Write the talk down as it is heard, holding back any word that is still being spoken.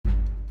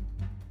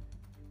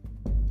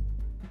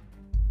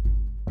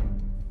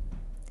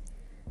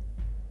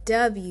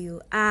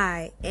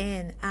WINIFRED,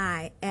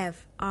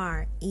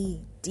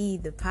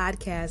 the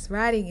podcast,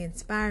 writing,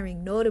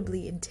 inspiring,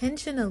 notably,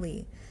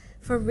 intentionally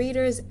for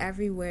readers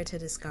everywhere to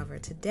discover.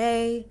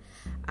 Today,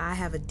 I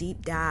have a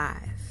deep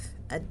dive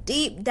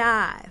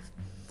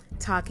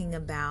talking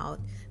about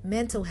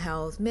mental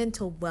health,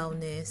 mental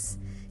wellness,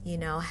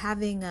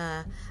 having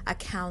a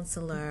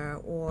counselor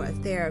or a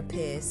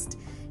therapist,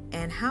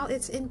 and how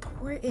it's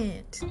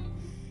important.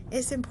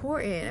 It's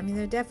important. I mean,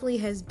 there definitely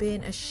has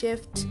been a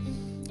shift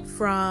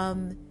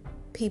from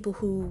people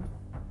who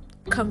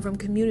come from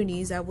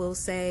communities, I will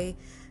say,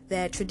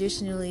 that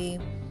traditionally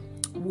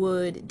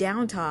would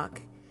down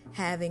talk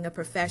having a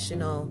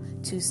professional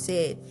to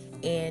sit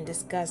and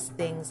discuss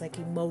things like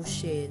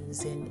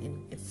emotions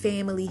and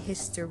family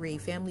history,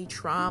 family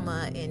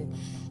trauma, and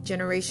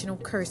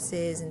generational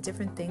curses and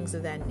different things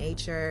of that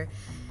nature.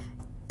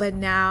 But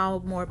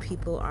now more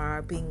people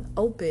are being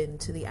open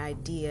to the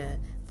idea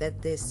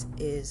that this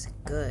is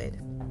good.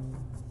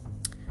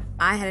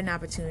 I had an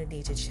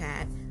opportunity to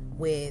chat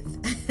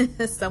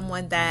with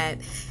someone that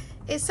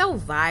is so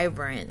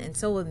vibrant and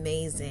so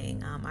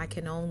amazing. I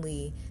can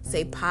only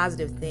say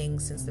positive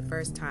things since the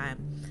first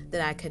time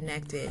that I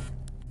connected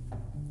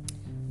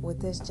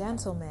with this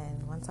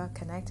gentleman. Once I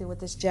connected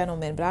with this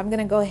gentleman, but I'm going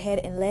to go ahead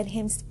and let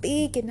him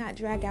speak and not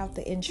drag out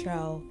the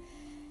intro.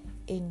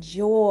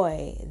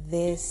 Enjoy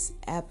this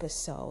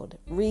episode.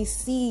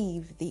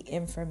 Receive the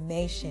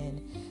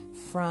information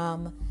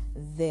from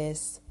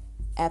this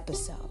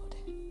episode.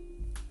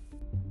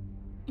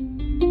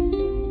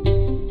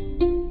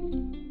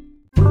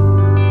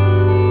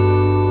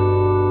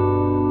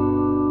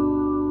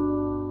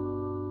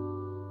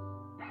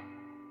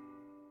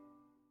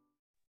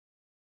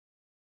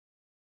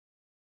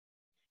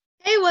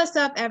 Hey, what's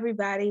up,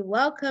 everybody?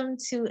 Welcome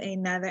to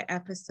another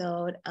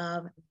episode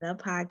of the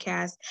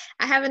podcast.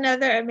 I have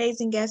another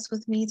amazing guest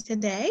with me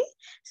today.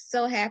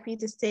 So happy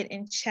to sit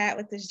and chat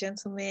with this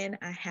gentleman.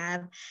 I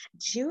have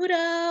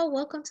Judah.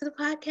 Welcome to the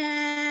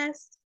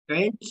podcast.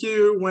 Thank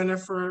you,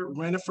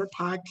 Winifred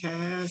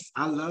Podcast.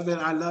 I love it.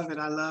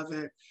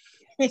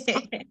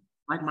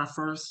 Like my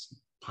first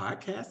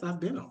podcast I've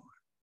been on.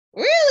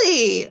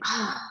 Really?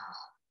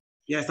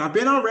 Yes, I've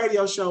been on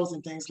radio shows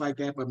and things like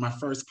that, but my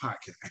first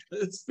podcast.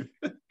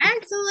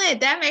 Excellent.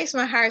 That makes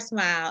my heart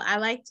smile. I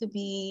like to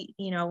be,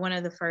 one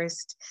of the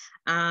first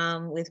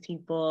with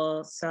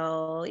people.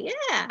 So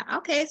yeah,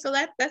 okay. So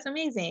that's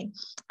amazing.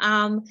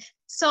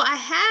 So I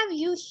have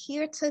you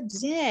here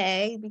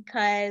today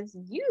because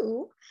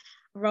you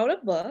wrote a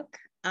book.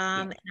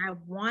 And I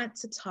want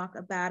to talk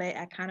about it.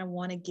 I kind of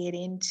want to get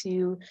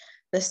into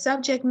the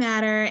subject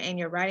matter and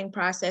your writing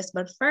process.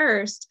 But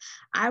first,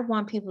 I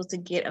want people to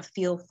get a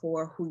feel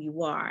for who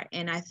you are.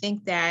 And I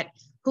think that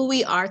who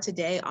we are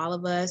today, all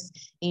of us,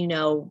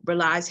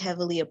 relies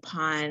heavily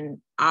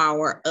upon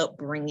our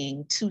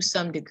upbringing to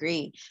some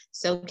degree.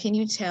 So can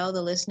you tell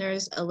the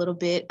listeners a little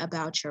bit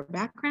about your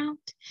background,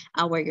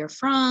 where you're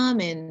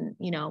from, and,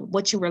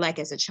 what you were like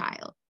as a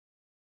child?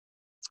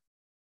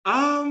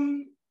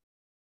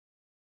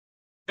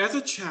 As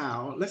a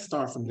child, let's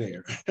start from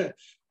there.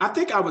 I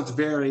think I was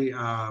very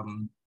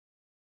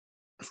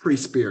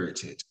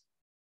free-spirited,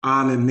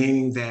 and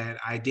meaning that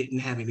I didn't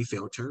have any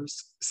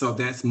filters. So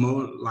that's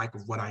more like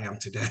what I am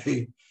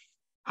today.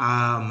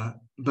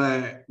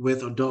 But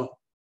with adult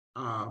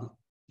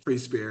free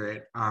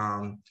spirit,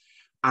 I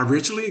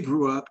originally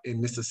grew up in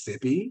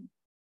Mississippi,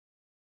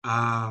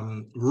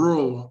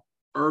 rural,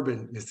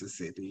 urban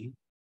Mississippi.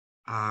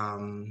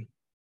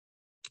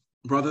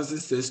 Brothers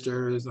and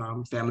sisters,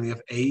 family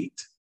of 8,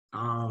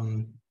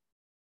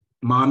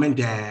 mom and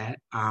dad,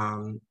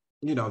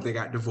 they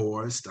got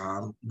divorced,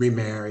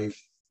 remarried,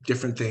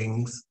 different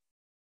things.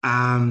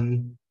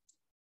 Living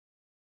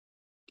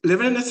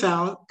in the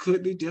South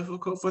could be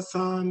difficult for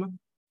some,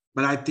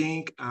 but I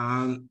think,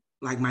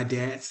 like my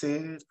dad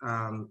said,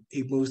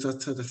 he moves us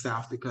to the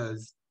South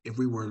because if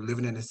we were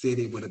living in the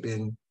city, it would have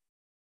been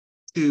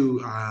too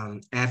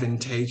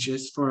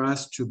advantageous for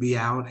us to be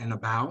out and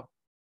about.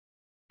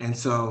 And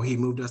so he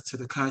moved us to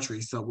the country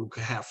so we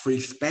could have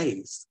free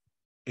space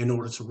in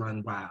order to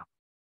run wild.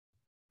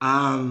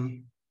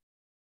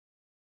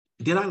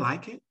 Did I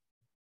like it?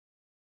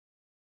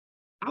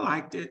 I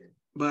liked it,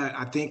 but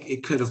I think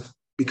it could have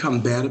become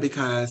better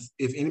because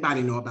if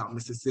anybody know about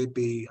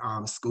Mississippi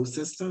school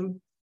system,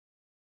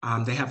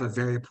 they have a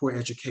very poor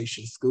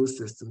education school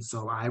system.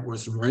 So I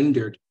was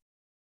rendered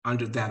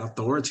under that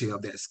authority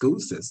of that school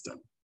system.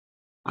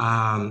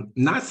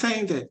 Not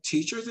saying that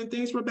teachers and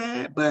things were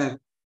bad, but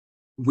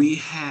we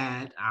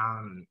had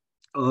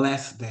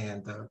less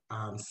than the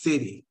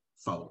city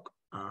folk.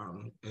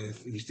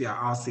 If you see,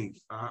 I'll see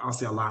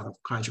a lot of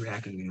country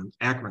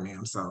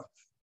acronyms.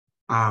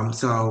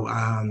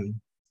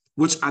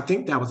 Which I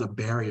think that was a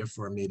barrier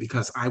for me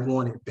because I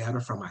wanted better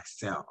for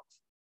myself.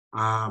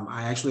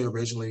 I actually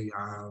originally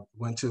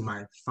went to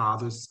my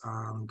father's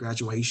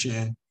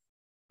graduation,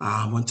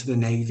 went to the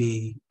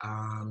Navy,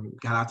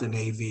 got out the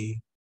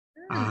Navy,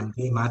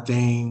 did my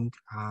thing.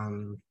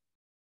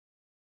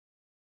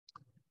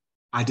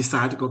 I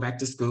decided to go back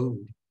to school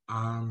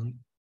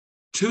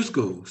to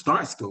school,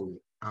 start school.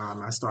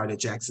 I started at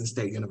Jackson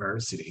State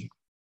University,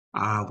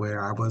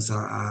 where I was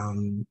a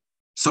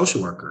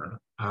social worker.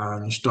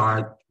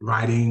 Start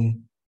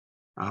writing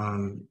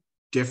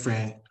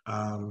different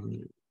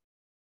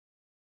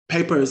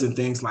papers and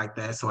things like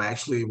that. So I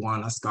actually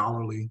won a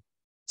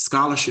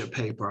scholarship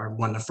paper. I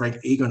won the Frank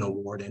Egan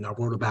Award, and I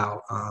wrote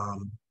about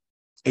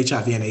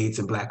HIV and AIDS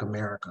in Black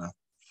America.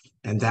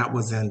 And that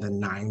was in the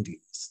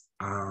 90s,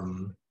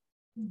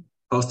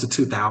 close to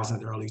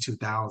 2000, early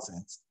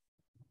 2000s,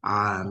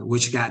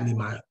 which got me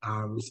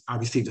I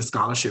received a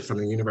scholarship from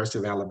the University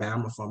of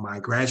Alabama for my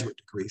graduate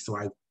degree. So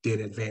I did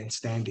advanced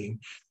standing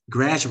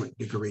graduate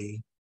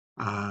degree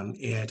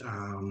at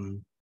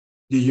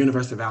the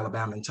University of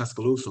Alabama in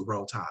Tuscaloosa,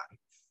 Roll Tide.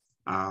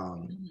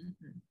 And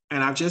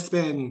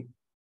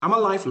I'm a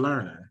life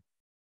learner.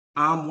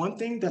 One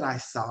thing that I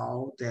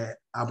saw that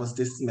I was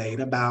dismayed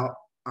about,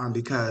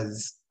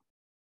 because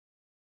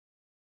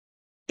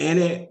in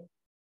it,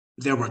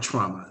 there were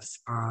traumas.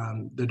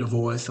 The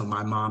divorce of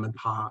my mom and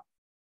pop,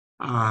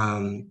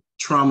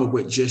 trauma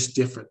with just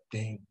different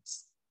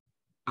things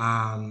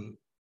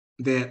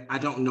that I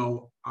don't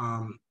know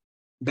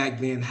back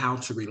then how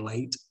to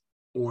relate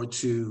or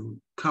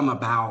to come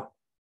about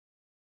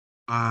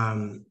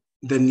the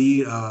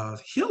need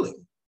of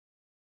healing.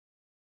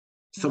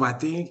 So I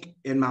think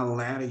in my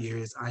latter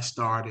years, I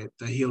started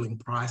the healing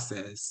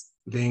process,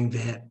 being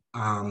that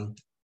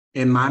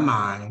in my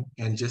mind,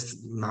 and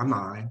just my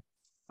mind,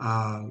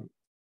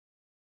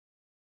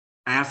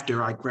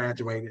 after I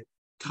graduated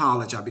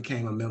college, I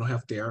became a mental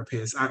health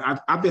therapist.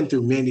 I've been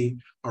through many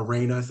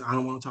arenas. I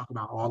don't want to talk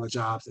about all the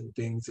jobs and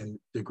things and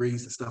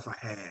degrees and stuff I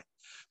had,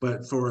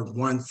 but for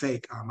one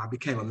sake, I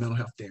became a mental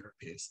health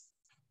therapist,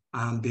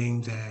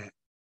 being that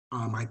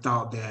I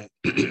thought that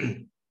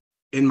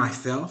in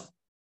myself,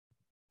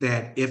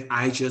 that if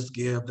I just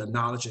give the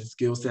knowledge and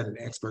skill set and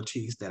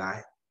expertise that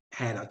I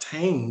had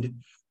attained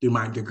through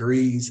my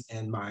degrees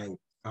and my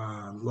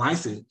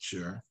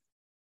licensure,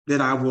 that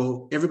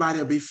everybody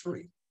will be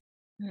free.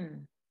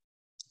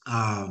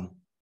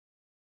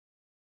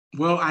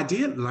 Well, I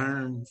did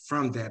learn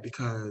from that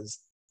because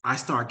I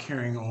started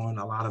carrying on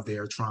a lot of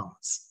their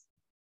traumas,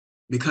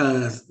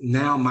 because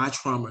now my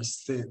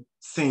traumas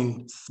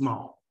seem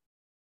small.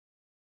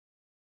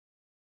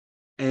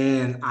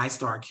 And I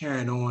start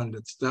carrying on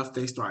the stuff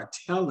they start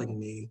telling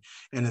me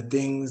and the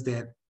things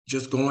that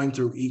just going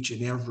through each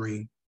and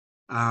every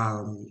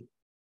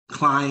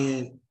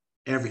client,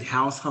 every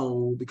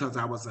household, because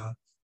I was a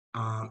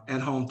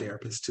at-home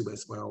therapist too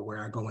as well,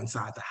 where I go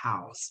inside the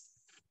house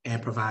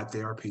and provide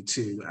therapy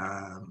to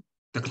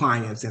the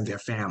clients and their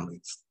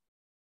families.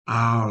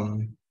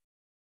 And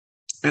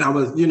I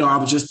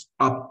was just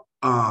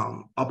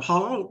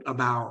appalled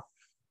about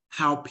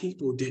how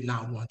people did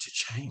not want to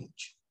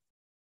change.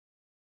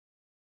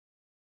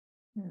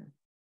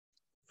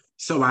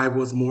 So I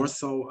was more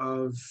so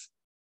of,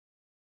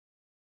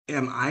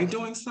 am I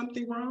doing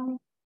something wrong?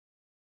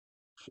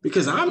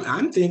 Because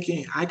I'm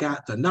thinking I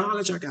got the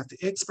knowledge, I got the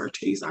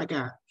expertise, I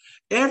got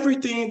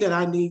everything that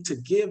I need to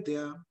give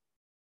them,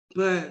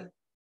 but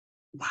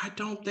why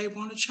don't they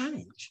want to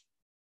change?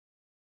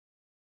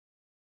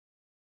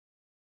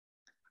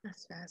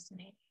 That's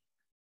fascinating.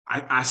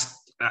 I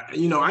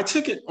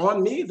took it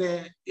on me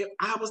that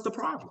I was the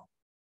problem.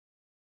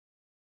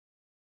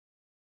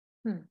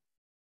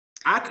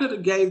 I could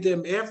have gave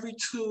them every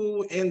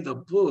tool in the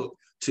book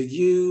to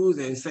use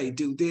and say,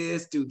 do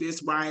this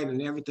right,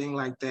 and everything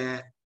like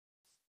that.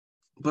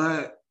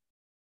 But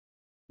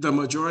the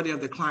majority of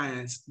the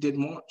clients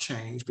didn't want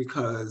change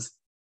because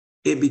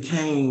it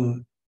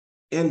became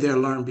in their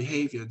learned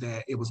behavior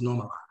that it was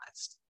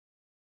normalized.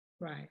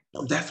 Right.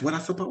 So that's what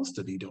I'm supposed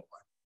to be doing.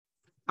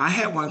 I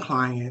had one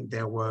client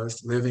that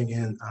was living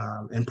in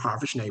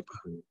impoverished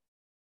neighborhood.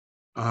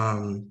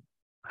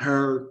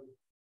 Her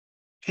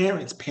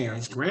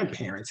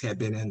grandparents had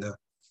been in the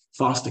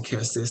foster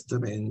care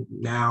system, and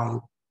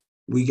now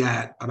we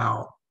got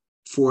about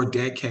 4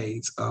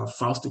 decades of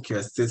foster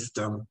care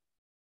system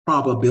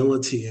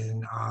probability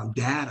and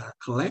data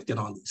collected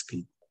on these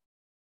people.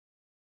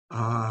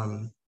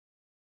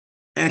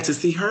 And to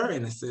see her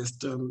in the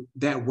system,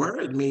 that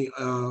worried me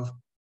of,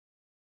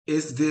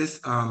 is this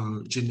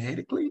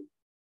genetically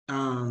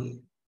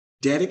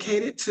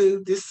dedicated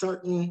to this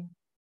certain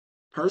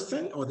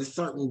person or this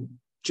certain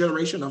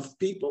generation of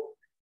people?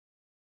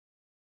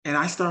 And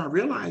I started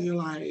realizing,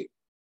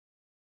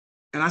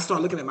 and I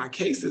started looking at my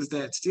cases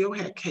that still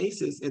had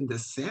cases in the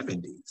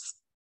 70s.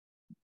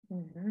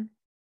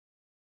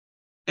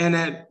 And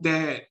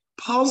that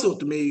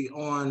puzzled me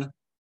on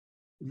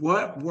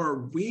what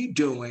were we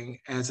doing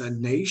as a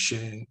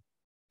nation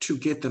to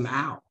get them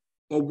out?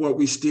 Or were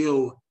we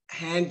still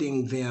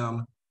handing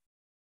them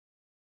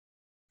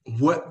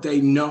what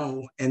they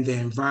know and the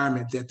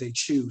environment that they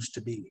choose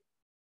to be?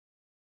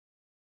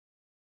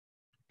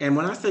 And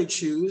when I say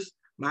choose,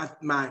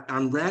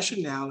 I'm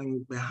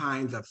rationaling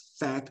behind the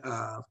fact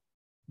of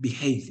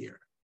behavior.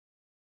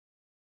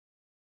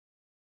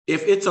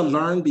 If it's a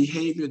learned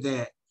behavior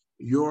that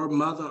your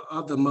mother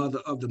of the mother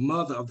of the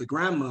mother of the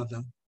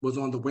grandmother was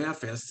on the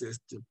welfare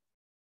system,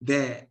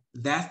 that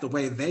that's the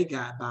way they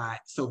got by,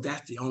 so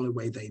that's the only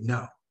way they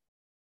know.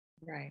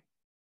 Right.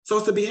 So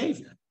it's a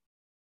behavior.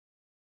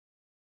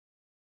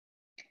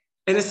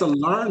 And it's a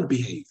learned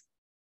behavior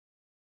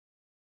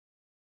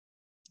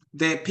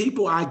that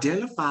people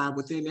identify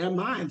within their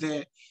mind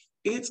that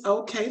it's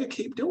okay to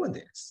keep doing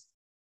this.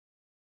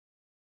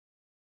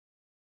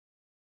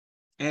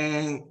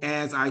 And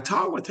as I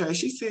talked with her,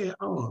 she said,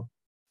 oh,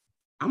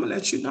 I'm gonna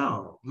let you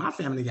know, my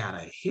family got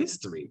a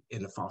history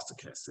in the foster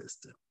care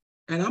system,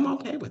 and I'm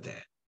okay with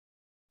that.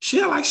 She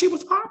felt like she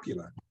was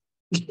popular.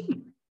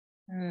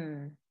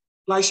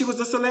 Like she was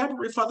a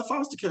celebrity for the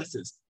foster care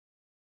system.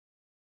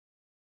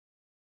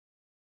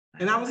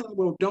 And I was like,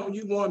 well, don't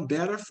you want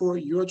better for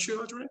your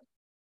children?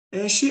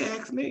 And she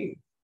asked me,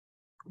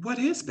 what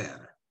is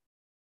better?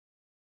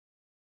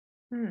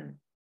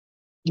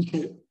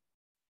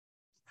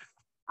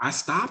 I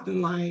stopped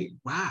and like,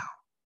 wow.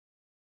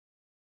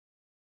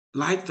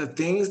 Like the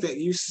things that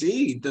you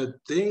see,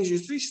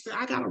 she said,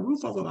 I got a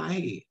roof over my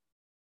head.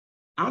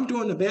 I'm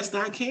doing the best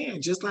I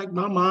can, just like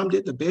my mom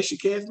did the best she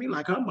can for me,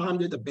 like her mom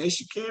did the best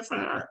she can for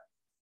her.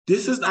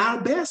 This is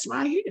our best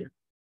right here.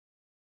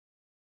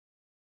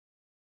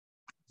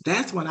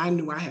 That's when I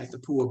knew I had to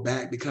pull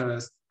back,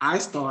 because I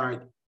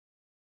started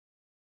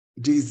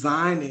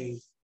designing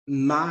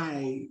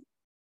my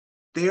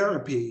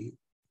therapy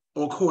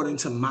according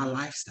to my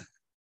lifestyle.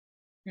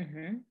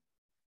 And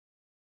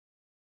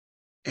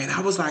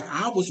I was like,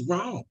 I was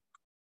wrong.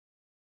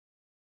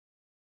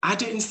 I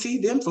didn't see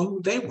them for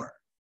who they were.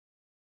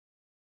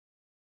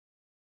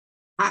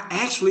 I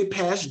actually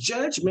passed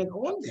judgment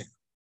on them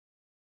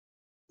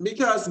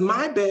because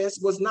my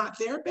best was not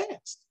their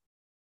best.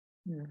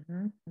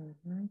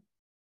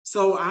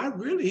 So I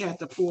really had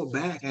to pull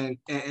back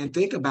and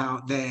think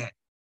about that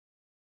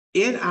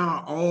in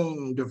our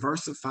own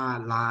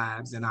diversified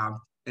lives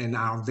and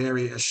our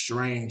very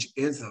estranged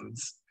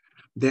isms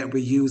that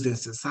we use in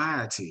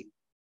society,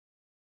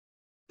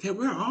 that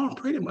we're all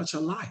pretty much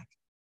alike.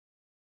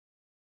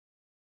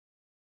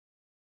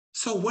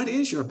 So what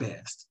is your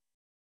best?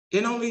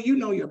 And only you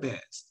know your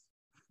best.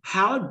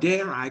 How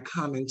dare I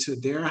come into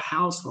their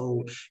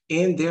household,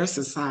 in their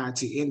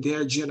society, in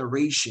their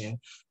generation,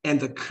 and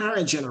the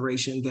current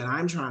generation that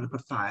I'm trying to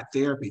provide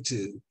therapy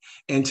to,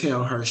 and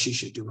tell her she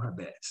should do her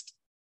best,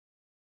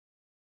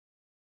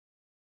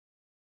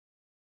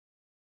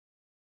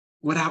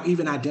 without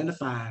even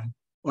identifying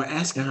or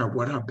asking her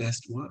what her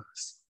best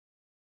was.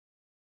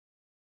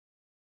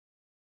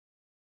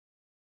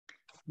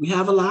 We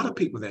have a lot of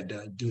people that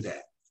do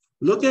that.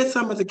 Look at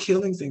some of the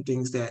killings and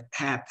things that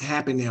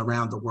happen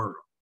around the world.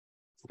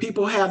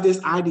 People have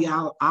this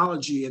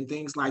ideology and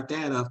things like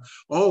that of,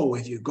 oh,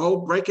 if you go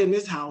break in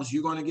this house,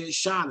 you're going to get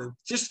shot, and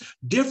just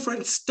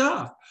different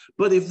stuff.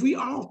 But if we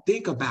all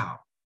think about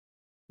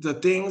the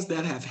things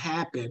that have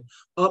happened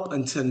up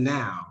until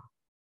now,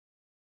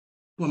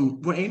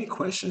 were any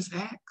questions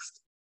asked?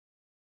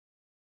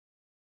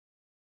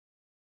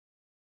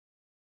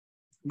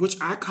 Which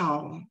I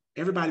call,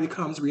 everybody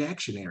becomes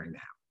reactionary now.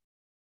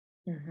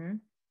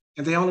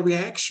 And they only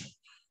reaction.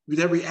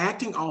 They're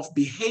reacting off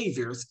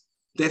behaviors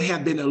that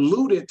have been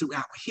eluded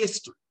throughout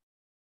history.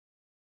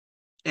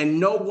 And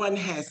no one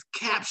has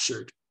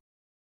captured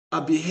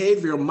a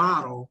behavioral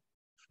model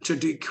to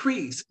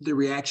decrease the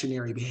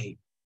reactionary behavior.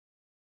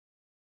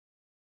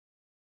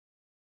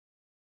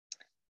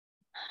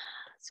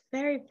 It's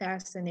very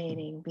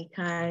fascinating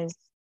because,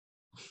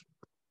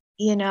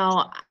 you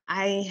know,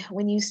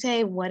 when you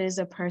say what is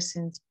a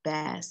person's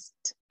best,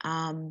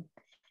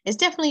 it's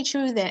definitely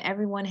true that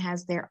everyone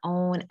has their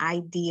own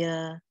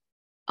idea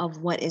of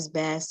what is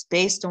best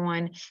based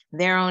on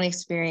their own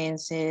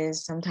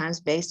experiences, sometimes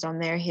based on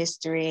their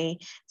history.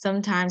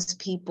 Sometimes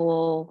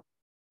people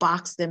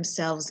box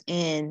themselves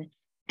in,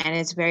 and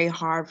it's very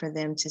hard for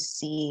them to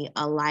see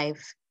a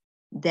life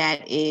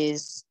that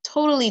is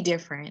totally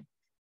different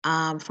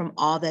from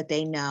all that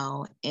they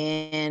know.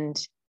 And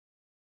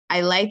I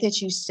like that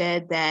you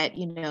said that,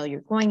 you know, you're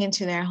going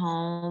into their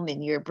home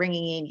and you're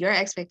bringing in your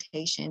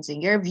expectations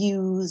and your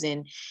views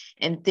and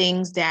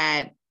things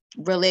that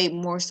relate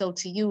more so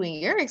to you and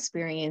your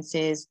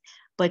experiences,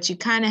 but you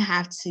kind of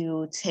have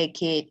to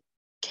take it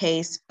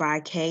case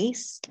by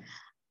case.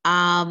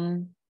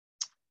 It's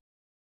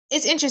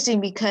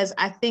interesting because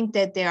I think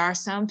that there are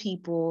some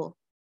people,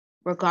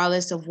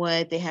 regardless of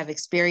what they have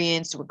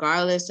experienced,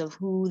 regardless of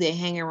who they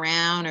hang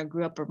around or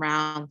grew up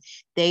around,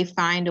 they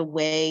find a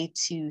way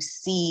to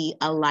see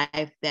a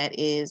life that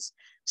is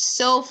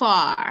so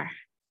far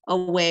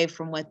away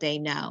from what they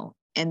know.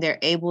 And they're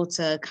able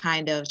to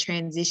kind of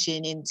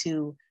transition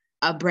into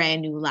a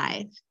brand new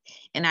life.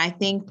 And I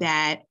think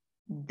that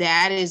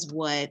that is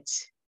what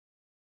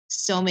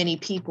so many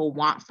people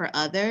want for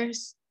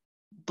others,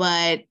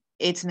 but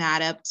it's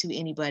not up to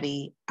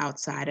anybody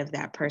outside of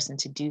that person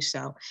to do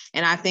so.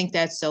 And I think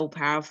that's so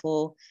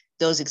powerful,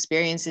 those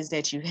experiences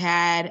that you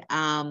had.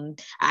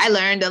 I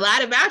learned a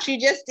lot about you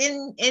just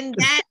in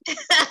that.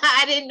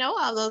 I didn't know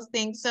all those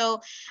things. So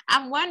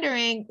I'm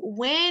wondering,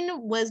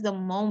 when was the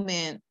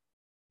moment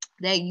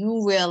that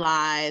you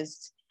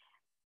realized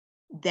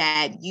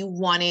that you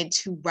wanted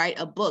to write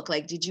a book?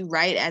 Like, did you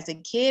write as a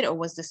kid, or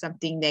was this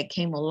something that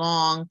came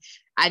along?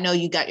 I know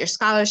you got your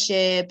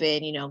scholarship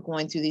and, you know,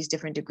 going through these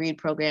different degree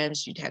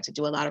programs, you'd have to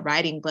do a lot of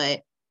writing,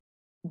 but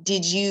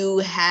did you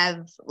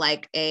have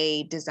like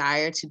a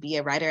desire to be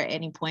a writer at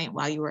any point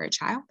while you were a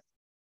child?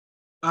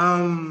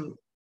 And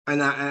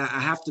I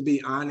have to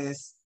be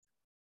honest,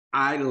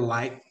 I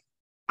like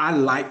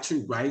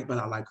to write, but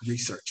I like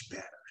research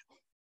better.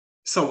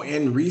 So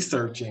in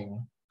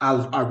researching,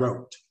 I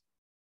wrote.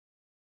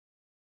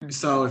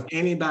 So if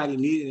anybody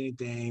needed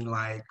anything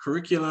like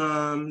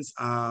curriculums,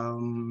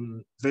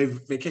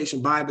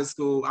 vacation Bible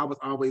school, I was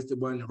always the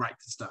one to write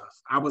the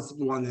stuff. I was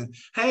the one that,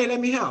 hey, let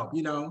me help,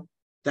 you know,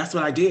 that's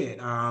what I did.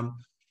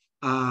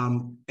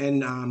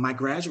 My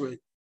graduate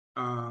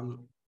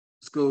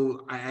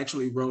school, I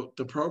actually wrote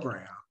the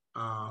program.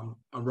 I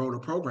wrote a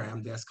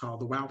program that's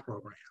called the WOW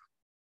program.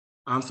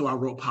 So I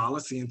wrote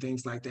policy and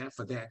things like that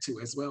for that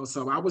too as well.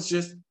 So I was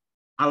just,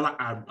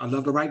 I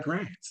love to write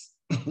grants.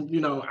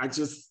 You know,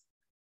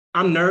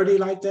 I'm nerdy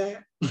like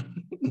that.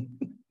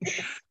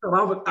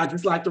 So I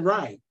just like to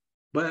write.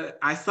 But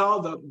I saw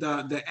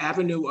the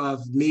avenue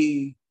of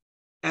me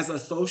as a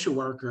social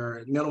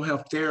worker, mental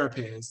health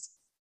therapist,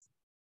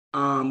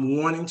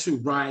 wanting to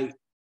write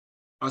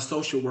a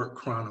social work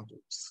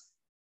chronicles.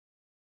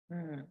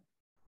 Mm.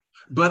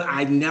 But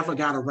I never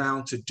got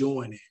around to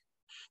doing it.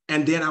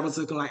 And then I was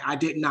looking like I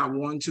did not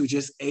want to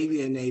just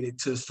alienate it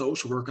to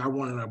social work. I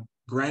wanted a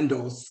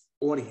grandiose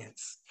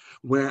audience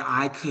where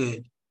I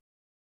could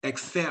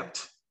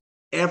accept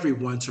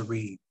everyone to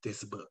read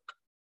this book.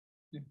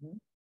 Mm-hmm.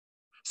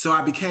 So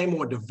I became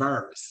more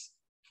diverse.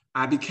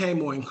 I became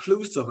more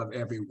inclusive of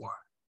everyone.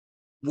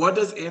 What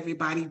does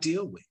everybody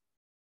deal with?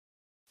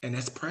 And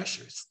that's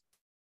pressures.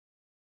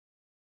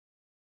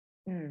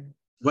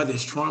 Whether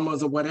it's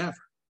traumas or whatever.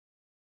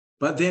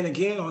 But then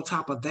again, on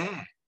top of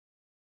that,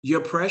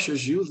 your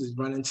pressures usually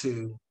run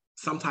into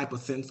some type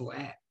of sinful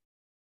act.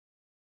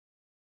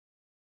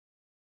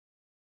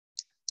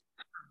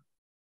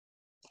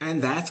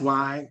 And that's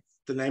why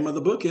the name of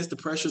the book is The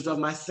Pressures of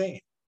My Sin,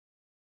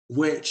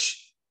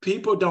 which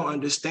people don't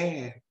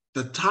understand.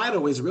 The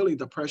title is really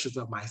The Pressures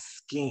of My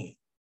Skin.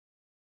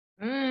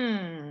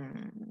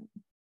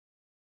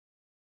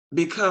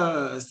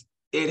 Because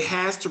it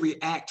has to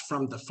react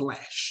from the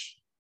flesh.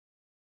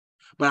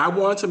 But I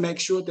wanted to make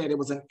sure that it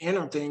was an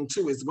inner thing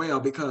too as well,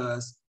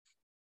 because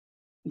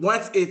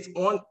once it's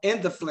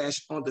in the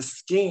flesh, on the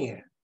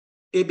skin,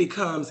 it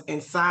becomes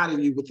inside of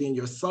you within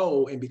your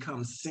soul and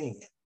becomes sin,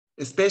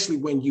 especially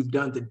when you've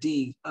done the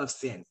deed of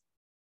sin.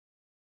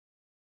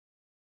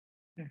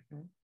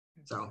 Mm-hmm.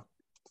 So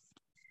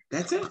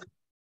that's it.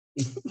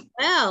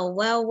 Well.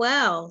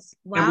 Wow.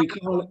 And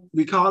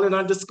we call it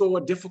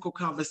underscore difficult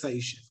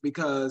conversations,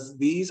 because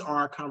these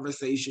are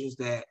conversations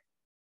that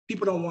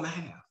people don't want to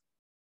have.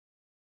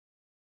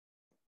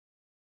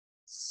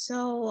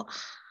 So,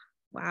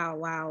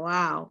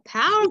 wow.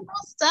 Powerful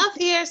stuff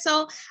here.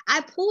 So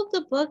I pulled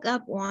the book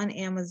up on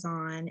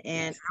Amazon,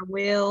 and I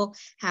will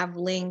have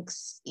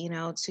links, you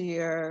know, to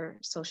your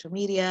social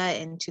media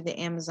and to the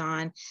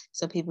Amazon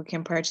so people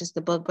can purchase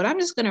the book. But I'm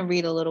just going to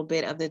read a little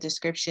bit of the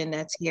description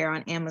that's here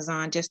on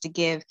Amazon just to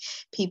give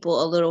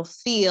people a little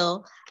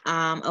feel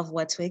of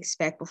what to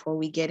expect before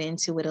we get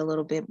into it a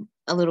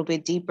little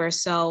bit deeper.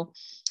 So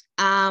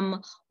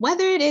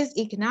whether it is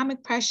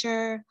economic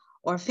pressure,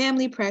 or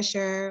family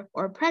pressure,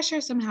 or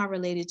pressure somehow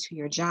related to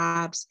your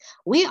jobs,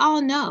 we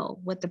all know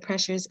what the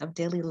pressures of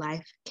daily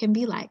life can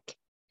be like.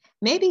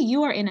 Maybe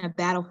you are in a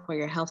battle for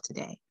your health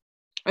today,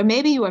 or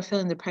maybe you are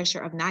feeling the pressure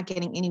of not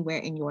getting anywhere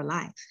in your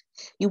life.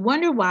 You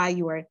wonder why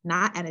you are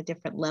not at a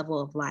different level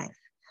of life.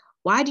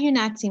 Why do you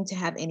not seem to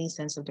have any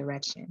sense of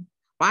direction?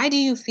 Why do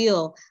you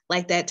feel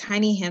like that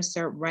tiny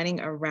hamster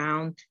running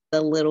around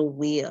the little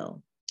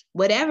wheel?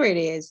 Whatever it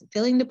is,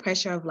 feeling the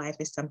pressure of life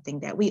is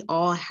something that we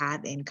all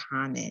have in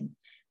common.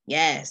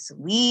 Yes,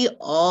 we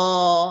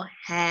all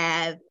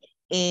have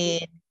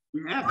in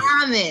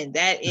common.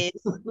 That is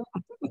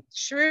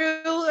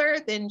truer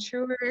than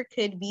truer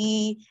could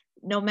be,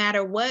 no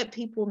matter what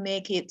people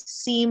make it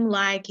seem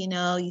like. You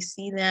know, you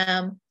see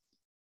them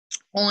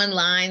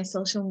online,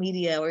 social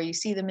media, or you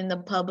see them in the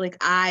public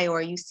eye,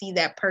 or you see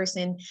that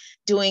person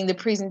doing the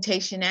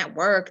presentation at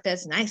work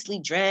that's nicely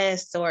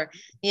dressed, or,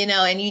 you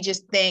know, and you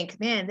just think,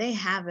 man, they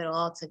have it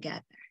all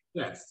together.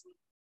 Yes.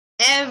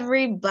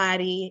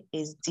 Everybody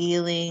is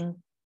dealing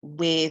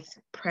with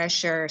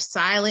pressure,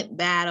 silent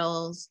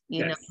battles,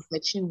 you know,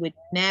 that you would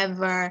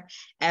never,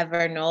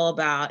 ever know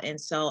about. And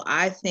so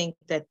I think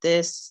that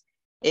this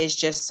is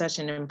just such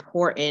an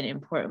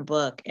important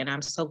book. And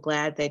I'm so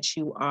glad that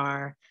you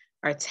are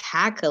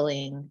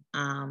tackling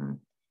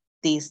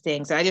these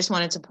things. I just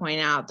wanted to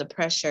point out the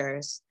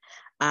pressures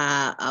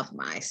of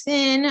my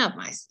sin, of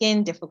my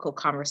skin, difficult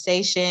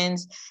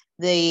conversations.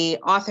 The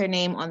author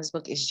name on this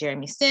book is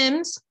Jeremy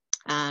Sims.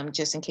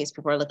 Just in case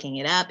people are looking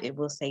it up, it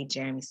will say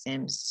Jeremy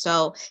Sims.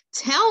 So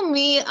tell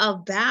me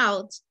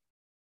about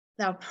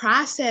the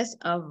process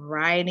of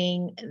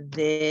writing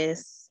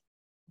this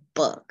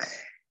book.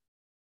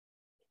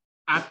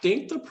 I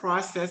think the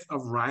process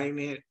of writing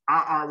it,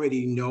 I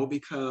already know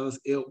because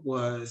it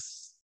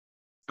was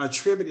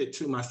attributed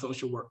to my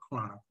social work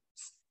chronicles.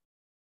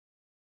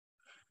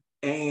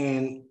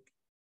 And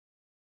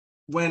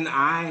when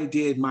I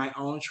did my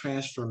own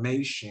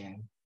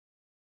transformation,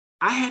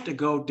 I had to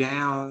go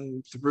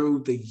down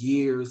through the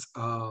years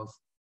of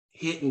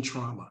hidden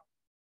trauma,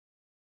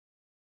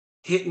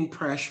 hidden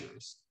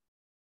pressures.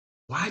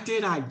 Why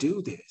did I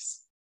do this?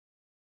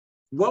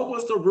 What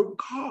was the root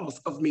cause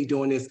of me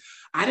doing this?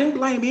 I didn't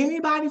blame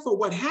anybody for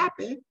what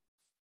happened.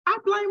 I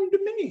blamed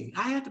me.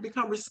 I had to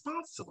become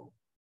responsible.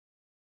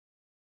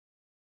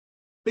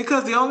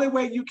 Because the only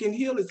way you can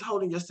heal is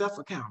holding yourself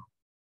accountable.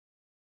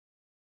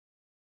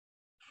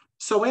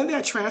 So in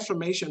that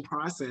transformation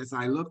process,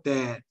 I looked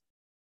at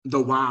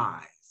the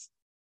whys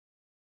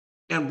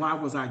and why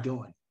was I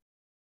doing it?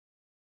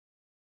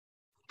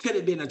 Could it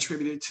have been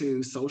attributed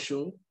to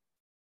social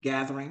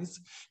gatherings?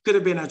 Could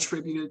have been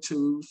attributed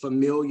to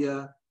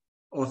familiar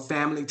or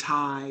family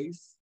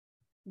ties?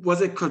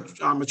 Was it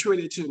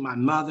attributed to my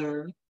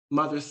mother's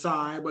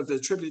side? Was it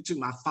attributed to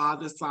my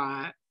father's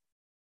side?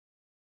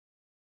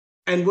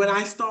 And when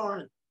I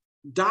started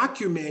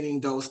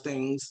documenting those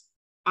things,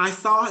 I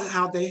saw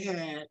how they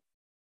had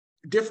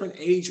different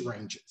age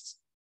ranges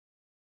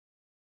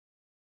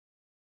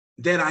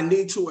that I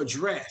need to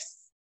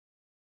address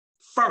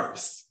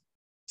first.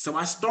 So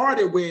I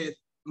started with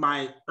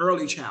my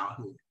early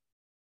childhood.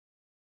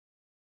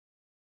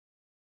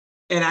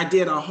 And I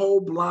did a whole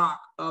block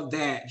of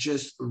that,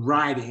 just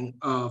writing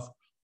of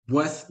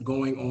what's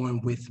going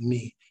on with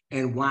me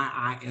and why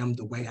I am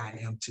the way I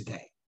am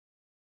today.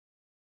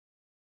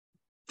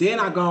 Then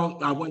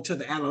I went to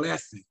the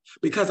adolescent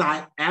because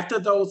after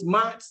those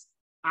months,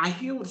 I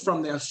healed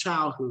from their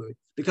childhood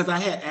because I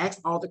had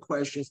asked all the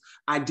questions.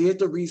 I did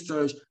the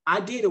research. I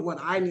did what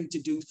I need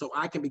to do so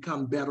I can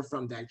become better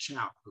from that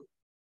childhood.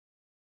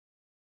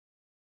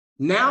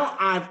 Now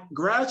I've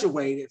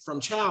graduated from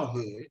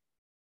childhood.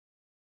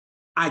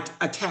 I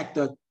attacked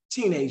the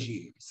teenage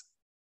years.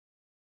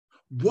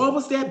 What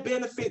was that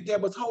benefit that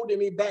was holding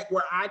me back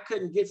where I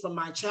couldn't get from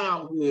my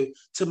childhood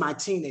to my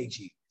teenage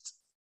years?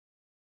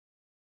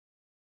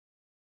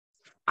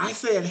 I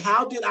said,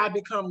 how did I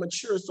become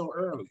mature so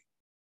early?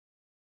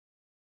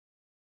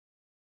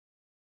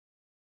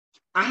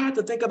 I had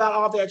to think about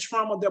all that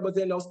trauma that was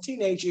in those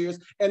teenage years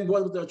and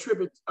what was the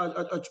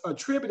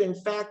attributing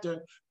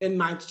factor in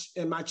my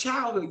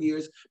childhood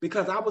years,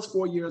 because I was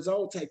 4 years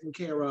old taking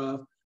care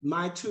of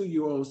my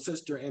 2-year-old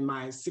sister and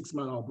my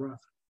 6-month-old brother.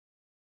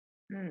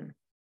 Mm.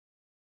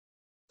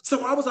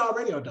 So I was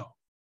already adult.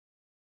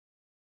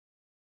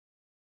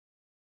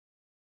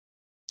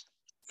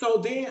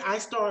 So then I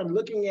started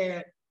looking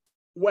at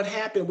what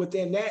happened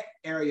within that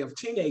area of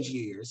teenage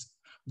years.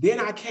 Then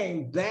I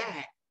came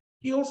back,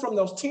 healed from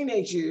those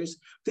teenage years.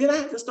 Then I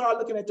had to start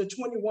looking at the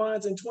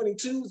 21s and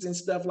 22s and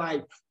stuff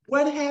like,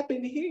 what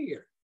happened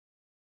here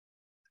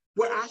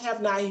where I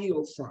have not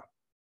healed from?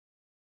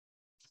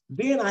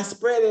 Then I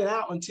spread it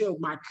out until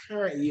my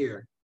current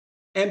year.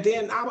 And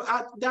then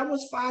that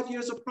was 5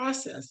 years of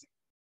processing.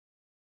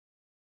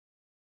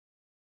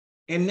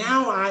 And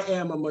now I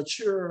am a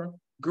mature,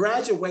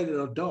 graduated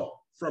adult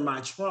from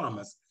my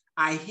traumas.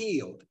 I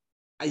healed.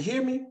 You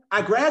hear me?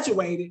 I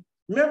graduated.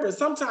 Remember,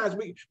 sometimes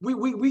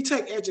we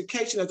take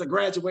education as a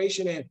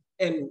graduation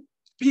and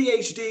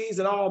PhDs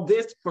and all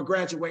this for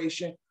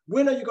graduation.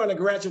 When are you going to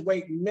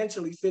graduate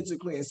mentally,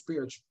 physically, and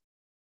spiritually?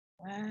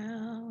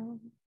 Wow.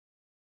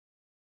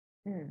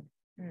 You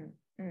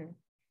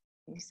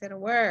said a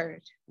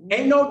word.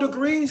 Ain't no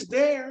degrees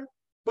there,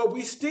 but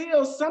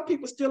some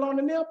people still on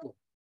the nipple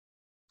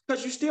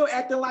because you're still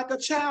acting like a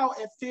child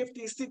at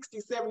 50, 60,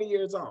 70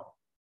 years old.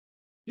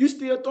 You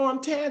still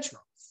throwing tantrums.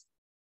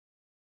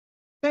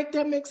 Think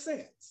that makes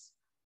sense?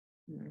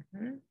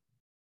 Mm-hmm.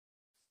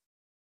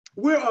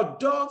 We're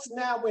adults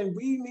now when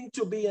we need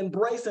to be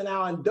embracing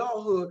our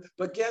adulthood,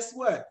 but guess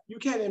what? You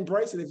can't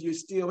embrace it if you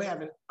still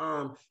haven't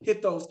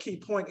hit those key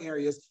point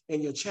areas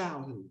in your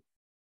childhood.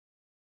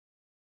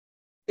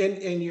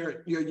 In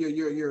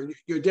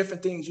your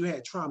different things you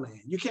had trauma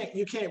in. You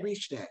can't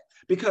reach that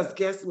because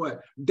guess what?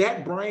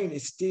 That brain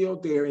is still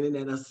there, and in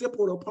that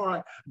occipital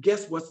part,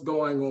 guess what's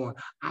going on?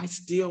 I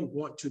still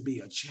want to be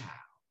a child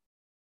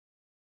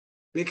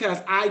because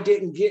I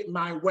didn't get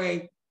my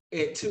way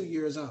at 2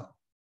 years old.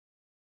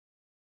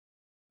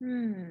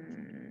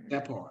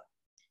 That part.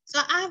 So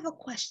I have a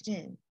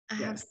question.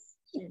 Yes.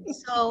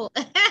 So,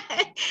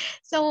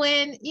 so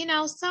when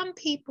some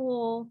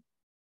people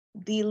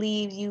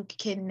believe you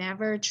can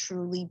never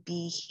truly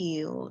be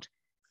healed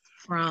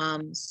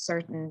from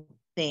certain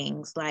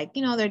things, like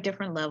there are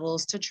different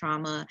levels to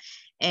trauma,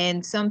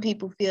 and some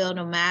people feel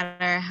no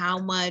matter how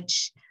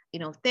much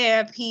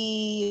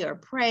therapy or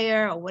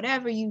prayer or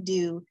whatever you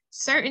do,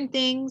 certain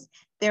things,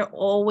 they're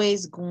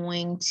always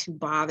going to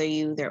bother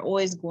you. They're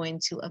always going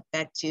to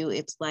affect you.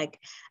 It's like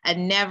a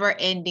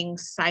never-ending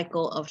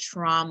cycle of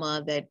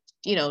trauma that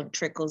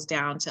trickles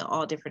down to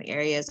all different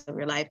areas of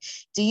your life.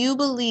 Do you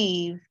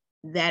believe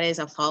that is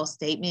a false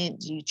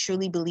statement? Do you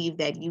truly believe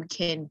that you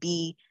can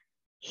be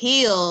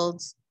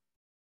healed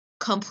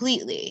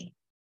completely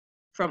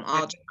from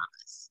all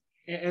traumas.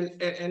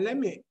 And let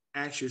me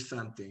ask you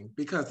something,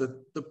 because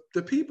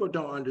the people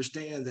don't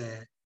understand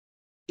that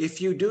if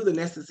you do the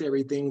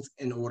necessary things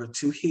in order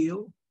to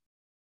heal,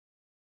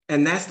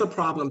 and that's the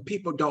problem.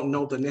 People don't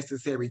know the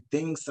necessary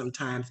things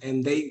sometimes,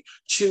 and they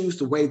choose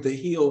the way to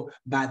heal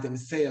by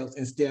themselves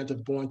instead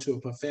of going to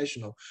a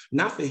professional.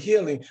 Not for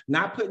healing,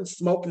 not putting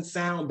smoke and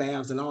sound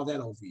baths and all that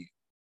over you,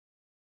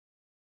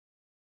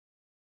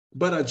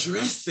 but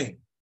addressing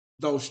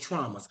those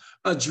traumas,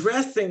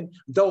 addressing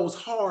those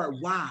hard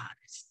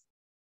whys.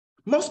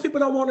 Most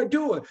people don't want to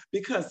do it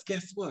because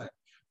guess what?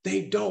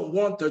 They don't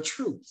want the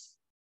truth.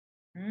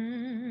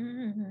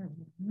 The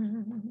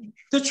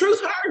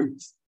truth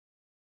hurts.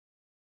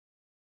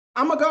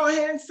 I'm going to go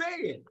ahead and say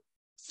it.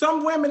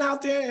 Some women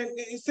out there, and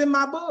it's in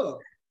my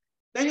book,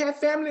 they had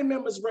family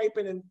members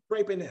raping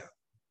them.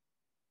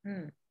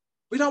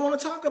 We don't want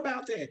to talk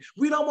about that.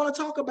 We don't want to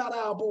talk about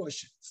our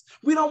abortions.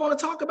 We don't want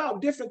to talk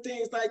about different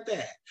things like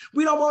that.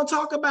 We don't want to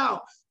talk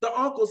about the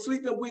uncle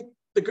sleeping with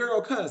the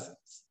girl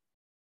cousins.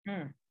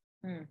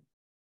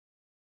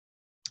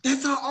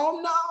 That's all.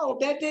 Oh no,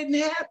 that didn't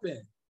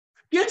happen.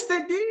 Yes,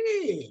 they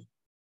did.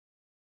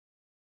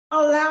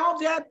 Allow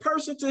that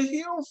person to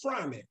heal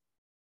from it.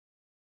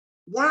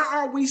 Why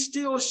are we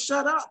still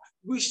shut up?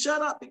 We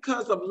shut up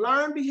because of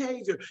learned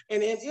behavior.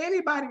 And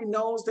anybody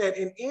knows that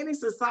in any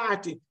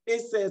society,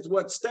 it says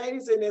what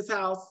stays in this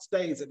house,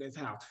 stays in this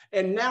house.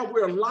 And now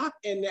we're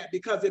locked in that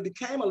because it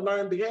became a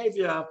learned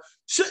behavior of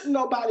shouldn't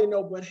nobody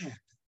know what happened.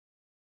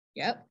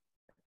 Yep.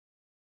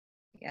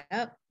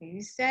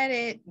 You said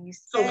it.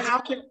 So how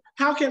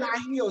can I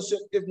heal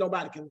if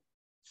nobody can?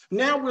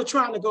 Now we're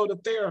trying to go to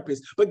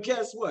therapists. But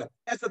guess what?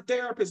 As a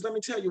therapist, let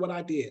me tell you what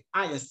I did.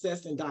 I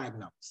assessed and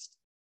diagnosed.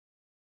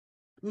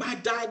 My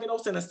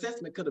diagnosis and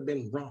assessment could have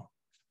been wrong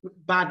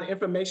by the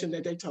information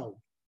that they told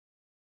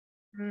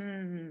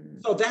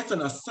me. So that's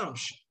an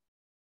assumption.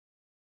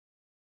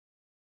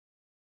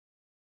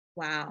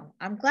 Wow.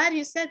 I'm glad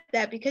you said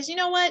that, because you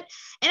know what?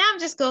 And I'm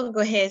just going to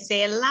go ahead and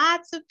say it.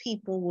 Lots of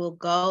people will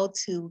go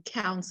to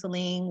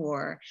counseling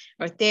or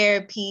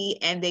therapy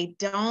and they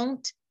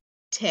don't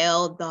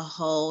tell the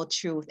whole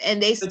truth.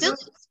 And they still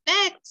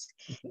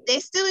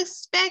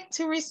expect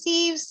to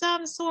receive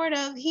some sort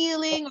of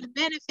healing or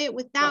benefit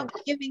without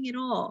giving it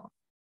all.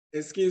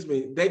 Excuse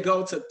me. They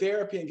go to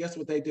therapy and guess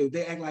what they do?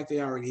 They act like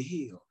they already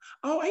healed.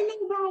 Oh, ain't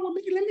nothing wrong with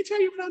me. Let me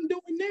tell you what I'm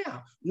doing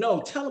now.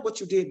 No, tell them what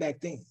you did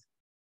back then.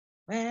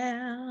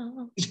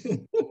 Well,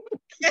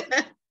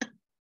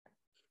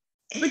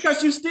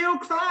 because you're still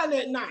crying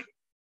at night.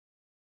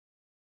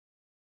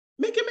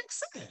 Make it make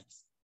sense.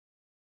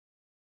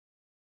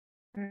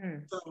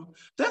 So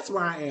that's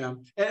where I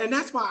am. And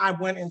that's why I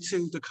went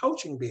into the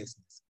coaching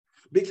business,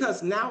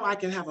 because now I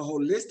can have a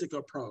holistic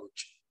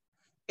approach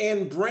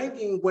in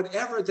bringing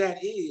whatever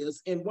that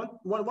is. And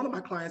one of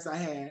my clients I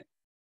had,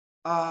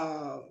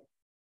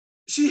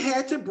 she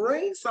had to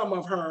bring some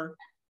of her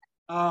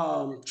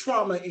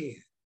trauma in.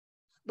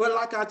 But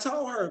like I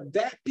told her,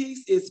 that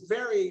piece is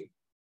very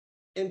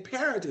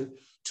imperative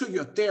to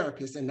your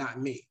therapist and not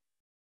me.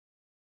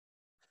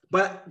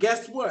 But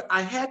guess what?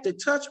 I had to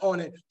touch on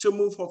it to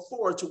move her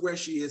forward to where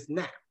she is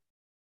now.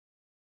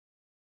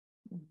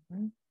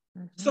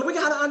 So we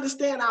got to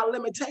understand our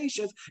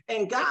limitations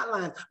and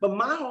guidelines. But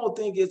my whole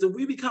thing is that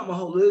we become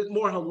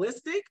more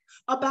holistic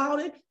about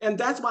it. And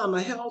that's why I'm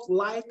a health,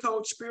 life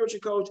coach,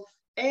 spiritual coach,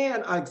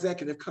 and an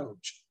executive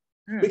coach.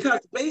 Because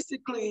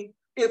basically,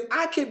 if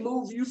I can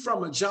move you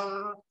from a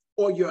job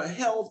or your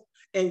health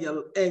and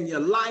your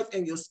life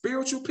and your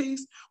spiritual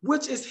piece,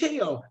 which is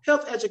health,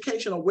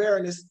 education,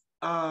 awareness,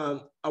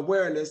 health,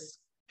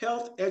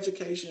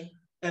 education,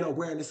 and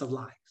awareness of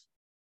life.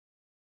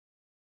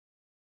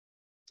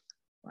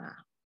 Wow.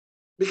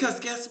 Because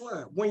guess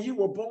what? When you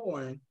were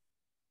born,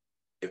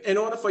 in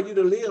order for you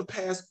to live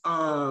past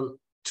 2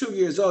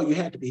 years old, you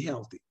had to be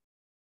healthy.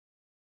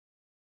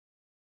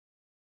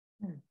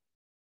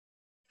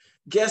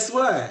 Guess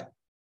what?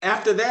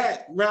 After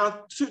that, round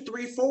 2,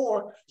 3,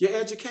 4, your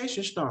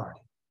education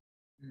started.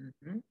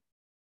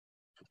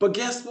 But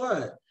guess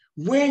what?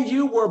 When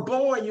you were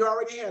born, you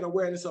already had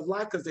awareness of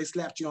life because they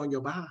slapped you on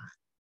your behind.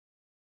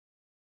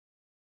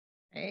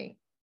 Hey.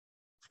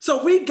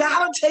 So we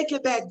got to take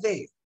it back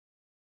there,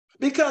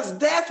 because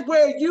that's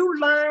where you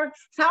learn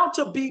how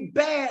to be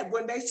bad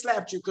when they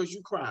slapped you because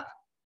you cried.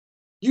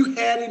 You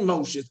had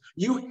emotions.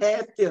 You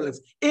had feelings.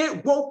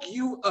 It woke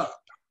you up.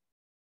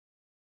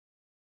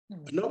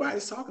 But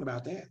nobody's talking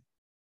about that.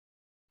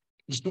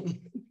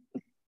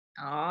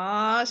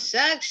 Oh,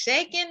 shucks,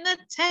 shaking the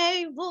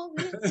table.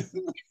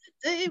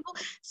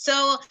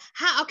 So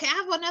I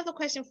have another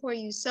question for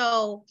you.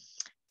 So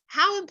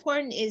how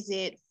important is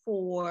it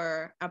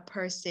for a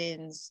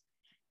person's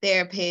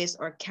therapist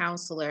or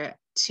counselor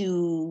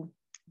to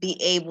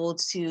be able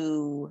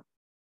to,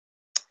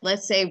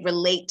 let's say,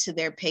 relate to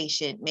their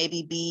patient,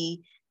 maybe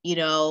be,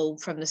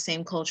 from the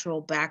same cultural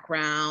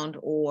background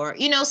or,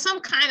 some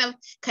kind of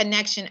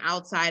connection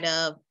outside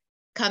of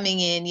coming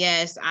in,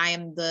 yes, I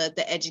am the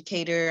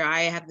educator,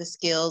 I have the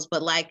skills,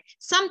 but like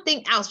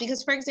something else.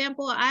 Because for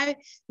example, I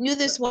knew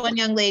this one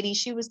young lady,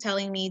 she was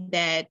telling me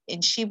that,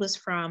 and she was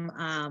from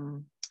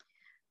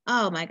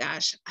oh my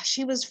gosh,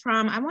 she was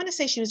from, I want to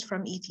say she was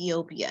from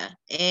Ethiopia,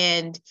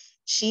 and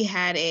she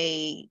had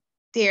a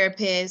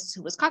therapist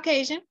who was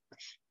Caucasian.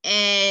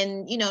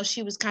 And you know,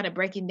 she was kind of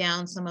breaking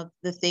down some of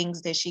the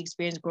things that she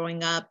experienced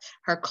growing up,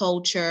 her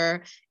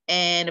culture.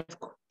 And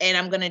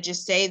I'm going to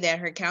just say that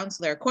her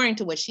counselor, according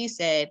to what she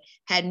said,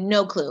 had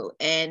no clue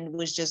and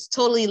was just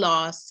totally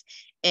lost,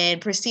 and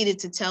proceeded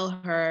to tell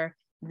her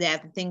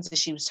that the things that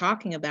she was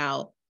talking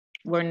about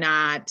were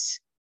not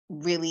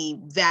really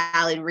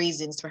valid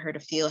reasons for her to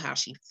feel how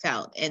she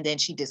felt. And then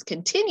she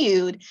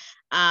discontinued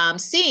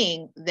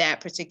seeing that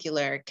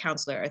particular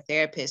counselor or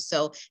therapist.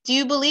 So do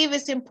you believe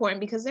it's important?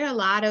 Because there are a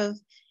lot of,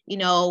 you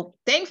know,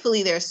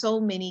 thankfully there are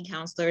so many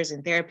counselors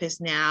and therapists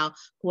now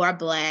who are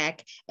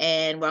Black,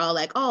 and we're all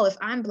like, oh, if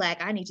I'm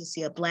Black, I need to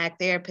see a Black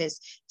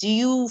therapist. Do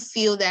you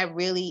feel that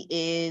really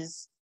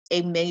is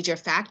a major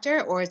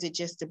factor, or is it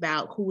just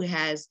about who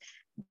has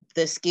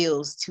the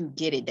skills to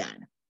get it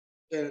done?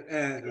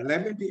 And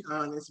let me be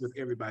honest with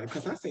everybody,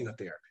 because I've seen a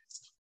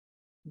therapist.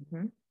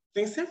 Mm-hmm.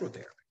 Seen several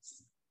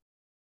therapists.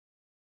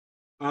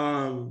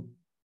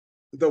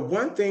 The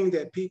one thing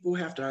that people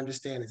have to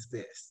understand is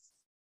this.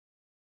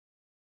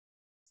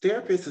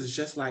 Therapist is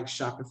just like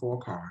shopping for a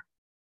car.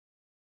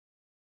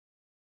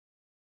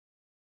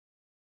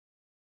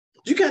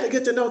 You got to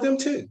get to know them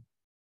too.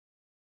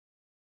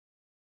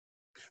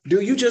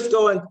 Do you just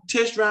go and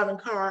test drive a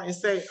car and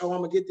say, oh, I'm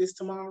going to get this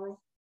tomorrow?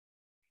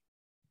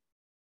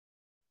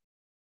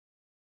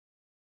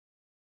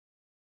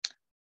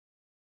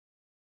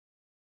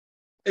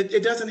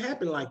 It doesn't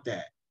happen like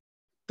that.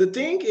 The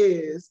thing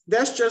is,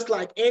 that's just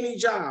like any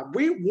job.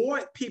 We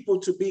want people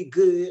to be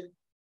good,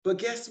 but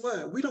guess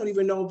what? We don't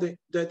even know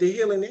the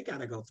healing they got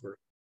to go through.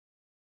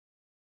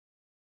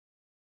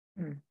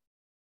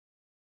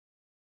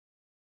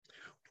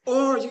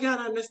 Or you got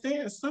to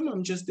understand, some of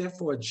them just there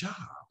for a job.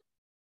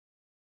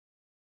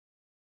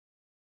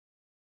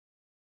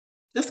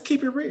 Let's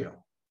keep it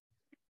real.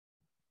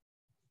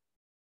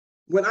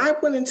 When I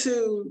went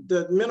into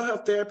the mental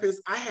health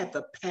therapist, I had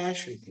the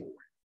passion for it.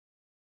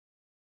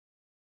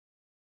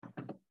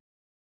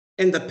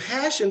 And the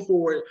passion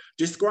for it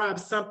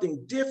describes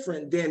something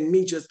different than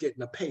me just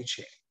getting a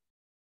paycheck.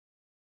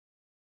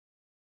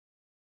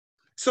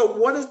 So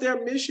what is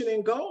their mission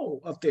and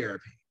goal of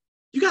therapy?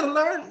 You got to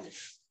learn,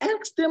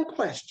 ask them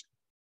questions.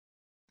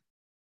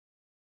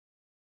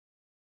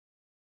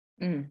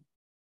 Hey,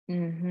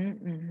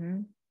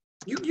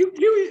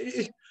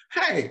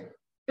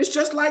 it's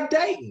just like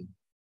dating.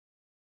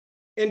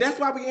 And that's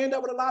why we end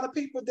up with a lot of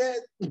people that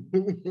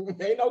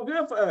ain't no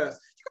good for us.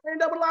 You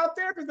end up with a lot of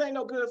therapists that ain't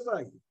no good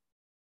for you.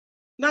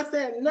 Not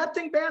saying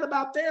nothing bad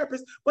about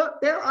therapists,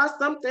 but there are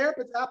some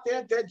therapists out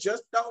there that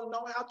just don't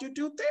know how to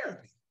do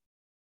therapy.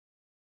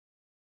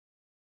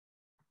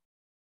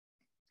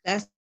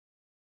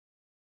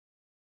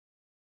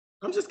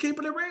 I'm just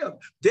keeping it real.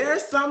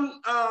 There's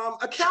some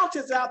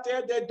accountants out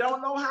there that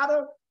don't know how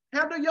to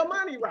handle your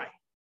money right.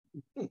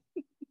 Keep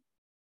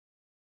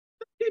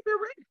it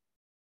real.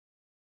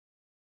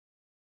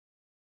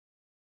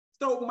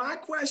 So my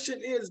question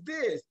is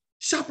this: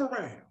 shop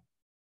around.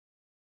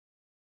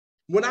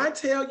 When I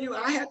tell you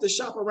I had to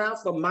shop around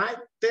for my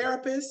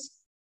therapist,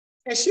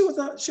 and she was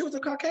a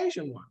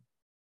Caucasian one.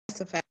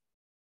 That's a fact.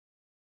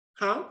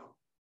 Huh?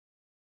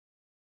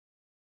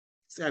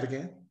 Say that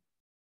again.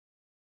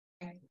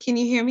 Can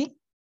you hear me?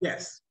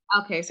 Yes.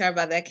 Okay, sorry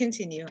about that.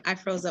 Continue. I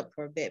froze up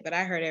for a bit, but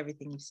I heard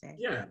everything you said.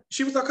 Yeah,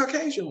 she was a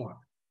Caucasian one.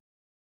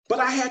 But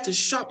I had to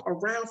shop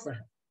around for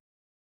her.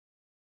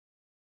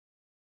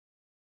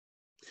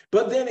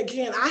 But then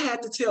again, I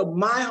had to tell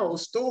my whole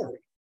story.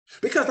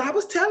 Because I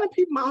was telling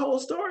people my whole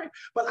story,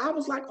 but I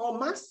was like on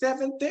my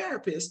 7th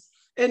therapist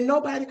and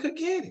nobody could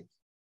get it.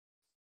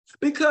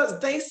 Because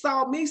they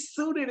saw me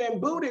suited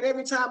and booted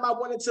every time I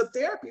went into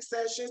therapy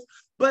sessions,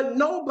 but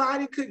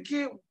nobody could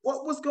get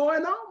what was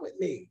going on with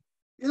me.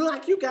 You're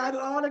like, you got it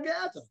all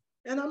together.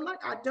 And I'm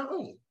like, I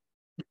don't.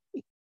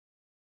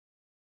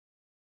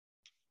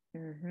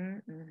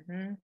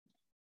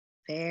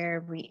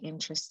 Very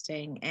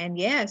interesting. And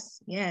yes,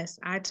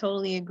 I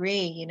totally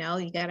agree. You know,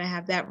 you got to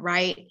have that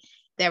right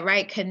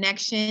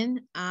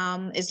connection.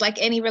 It's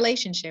like any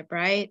relationship,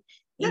 right?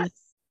 Yes.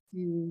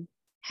 You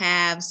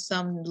have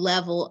some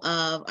level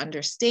of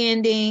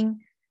understanding.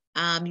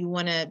 You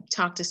want to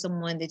talk to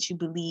someone that you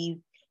believe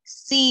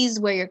sees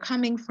where you're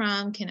coming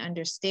from, can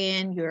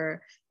understand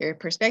your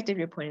perspective,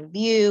 your point of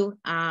view.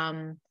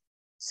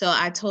 So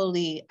I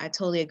totally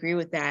agree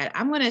with that.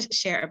 I'm going to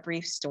share a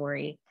brief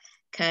story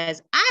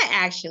because I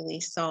actually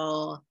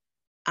saw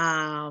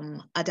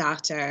a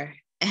doctor.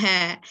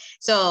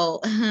 So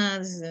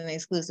this is an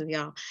exclusive,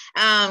 y'all.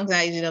 Because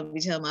I usually don't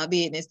be telling my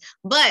business,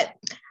 but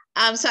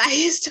so I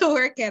used to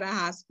work at a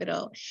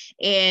hospital,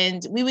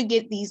 and we would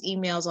get these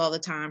emails all the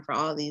time for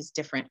all these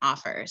different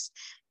offers.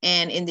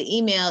 And in the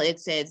email, it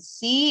said,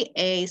 see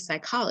a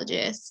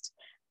psychologist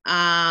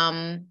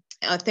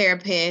a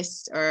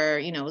therapist, or,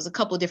 you know, it was a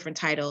couple different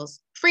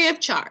titles, free of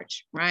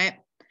charge, right?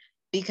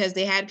 Because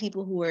they had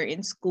people who were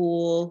in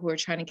school who were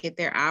trying to get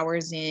their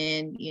hours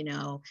in. You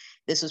know,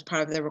 this was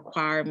part of the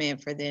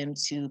requirement for them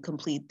to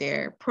complete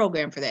their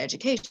program for the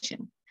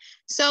education.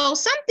 So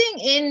something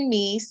in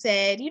me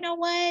said, you know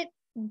what,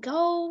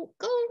 go,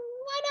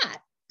 why not?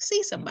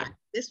 See somebody.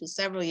 This was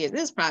several years.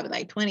 This was probably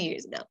like 20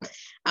 years ago.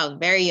 I was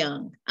very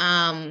young.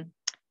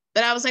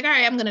 But I was like, all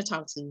right, I'm going to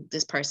talk to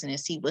this person and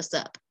see what's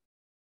up.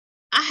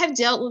 I have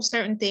dealt with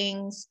certain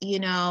things, you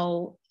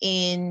know,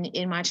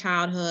 in my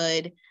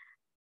childhood,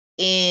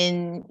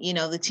 in, you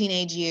know, the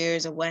teenage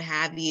years or what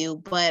have you.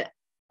 But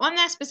on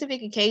that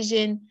specific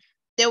occasion,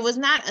 there was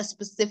not a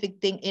specific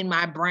thing in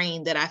my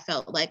brain that I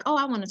felt like, oh,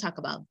 I want to talk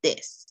about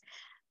this.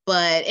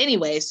 But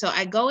anyway, so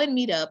I go and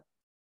meet up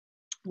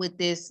with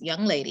this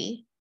young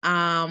lady.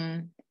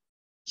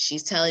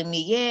 She's telling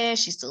me, yeah,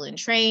 she's still in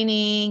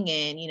training,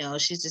 and, you know,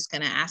 she's just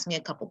going to ask me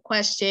a couple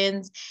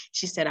questions.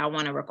 She said, I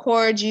want to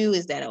record you.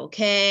 Is that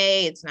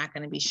okay? It's not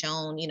going to be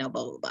shown, you know,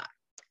 blah, blah, blah.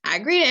 I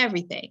agree to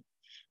everything.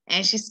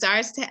 And she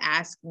starts to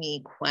ask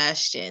me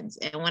questions.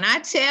 And when I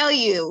tell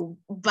you,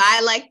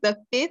 by like the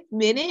 5th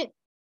minute,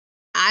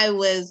 I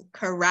was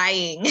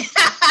crying.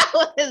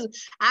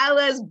 I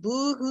was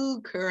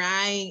boo-hoo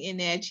crying in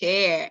that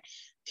chair.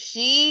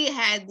 She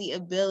had the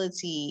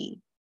ability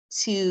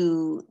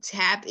to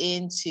tap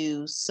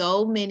into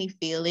so many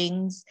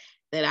feelings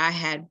that I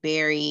had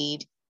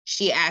buried.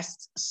 She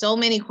asked so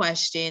many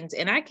questions,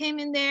 and I came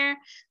in there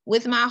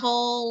with my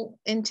whole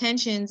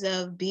intentions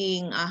of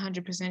being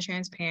 100%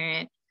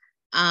 transparent,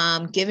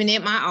 giving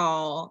it my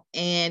all.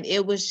 And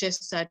it was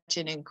just such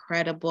an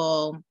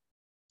incredible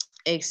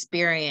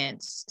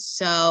experience.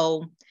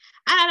 So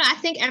I don't know, I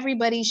think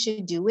everybody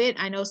should do it.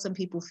 I know some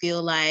people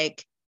feel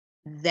like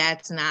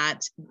that's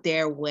not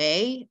their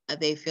way.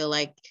 They feel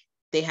like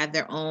they have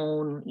their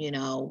own, you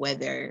know,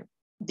 whether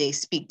they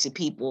speak to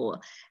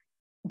people,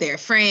 their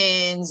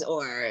friends,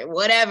 or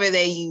whatever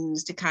they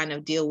use to kind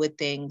of deal with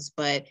things.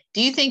 But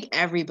do you think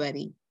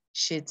everybody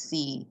should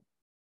see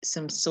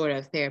some sort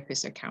of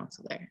therapist or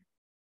counselor?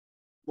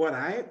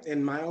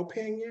 In my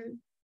opinion,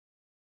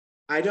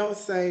 I don't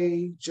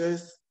say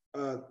just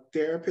a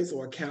therapist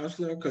or a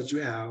counselor, because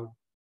you have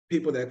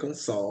people that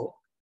consult.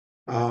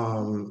 They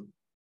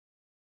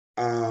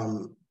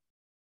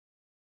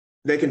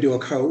can do a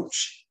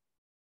coach.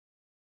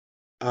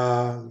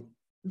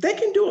 They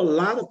can do a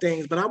lot of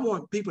things, but I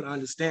want people to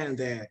understand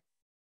that,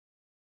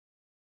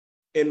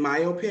 in my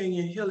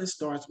opinion, healing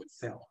starts with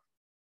self.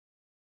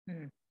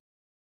 And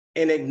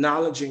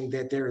acknowledging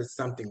that there is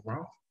something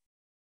wrong.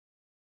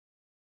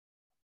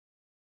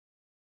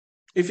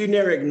 If you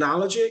never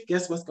acknowledge it,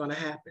 guess what's going to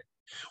happen?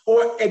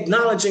 Or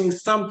acknowledging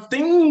some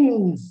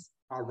things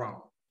are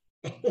wrong.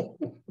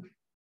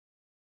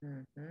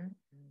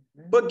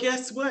 But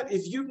guess what?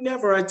 If you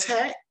never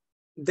attack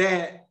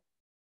that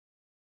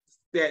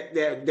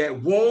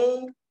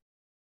wound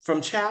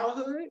from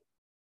childhood,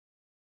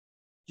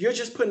 you're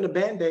just putting a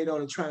Band-Aid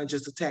on and trying to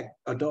just attack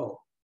adult.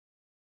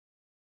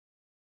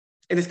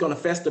 And it's going to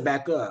fester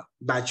back up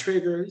by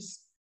triggers,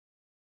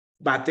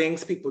 by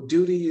things people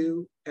do to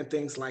you, and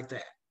things like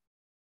that.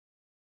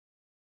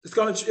 It's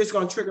going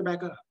to trigger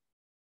back up.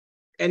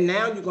 And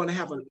now you're going to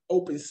have an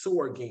open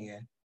sore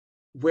again,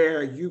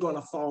 where you're going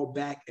to fall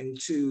back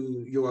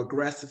into your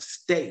aggressive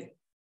state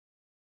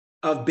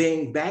of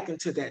being back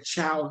into that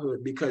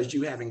childhood because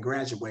you haven't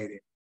graduated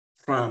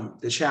from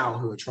the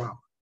childhood trauma.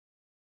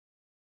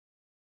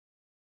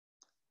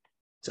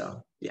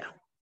 So, yeah.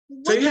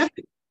 So you have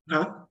to,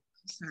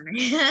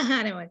 Sorry,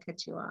 I didn't want to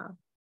cut you off.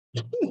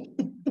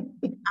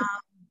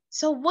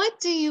 So what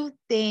do you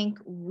think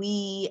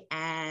we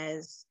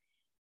as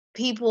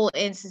people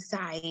in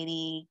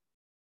society,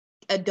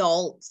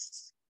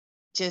 adults,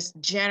 just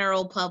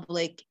general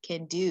public,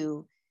 can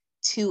do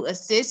to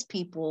assist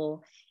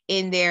people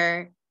in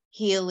their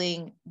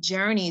healing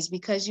journeys?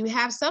 Because you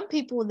have some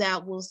people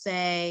that will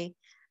say,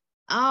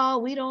 oh,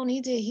 we don't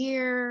need to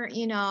hear,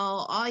 you know,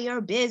 all your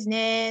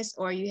business.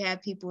 Or you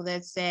have people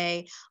that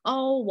say,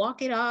 oh,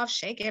 walk it off,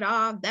 shake it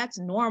off, that's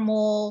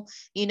normal.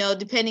 You know,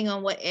 depending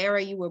on what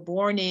era you were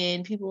born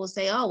in, people will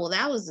say, oh, well,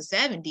 that was the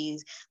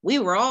 70s. We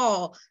were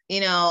all, you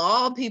know,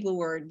 all people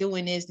were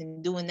doing this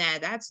and doing that.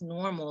 That's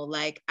normal.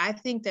 Like, I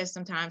think that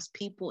sometimes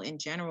people in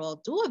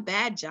general do a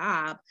bad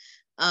job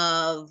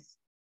of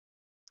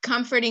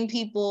comforting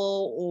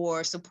people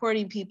or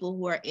supporting people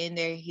who are in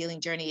their healing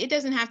journey. It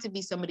doesn't have to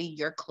be somebody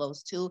you're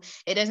close to.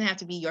 It doesn't have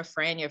to be your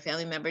friend, your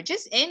family member,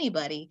 just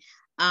anybody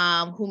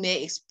who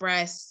may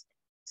express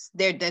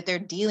that they're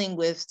dealing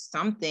with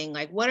something.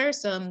 Like, what are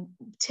some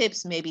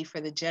tips maybe for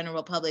the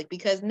general public?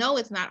 Because no,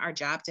 it's not our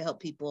job to help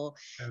people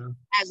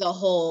as a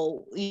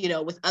whole, you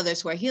know, with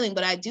others who are healing.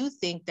 But I do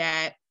think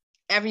that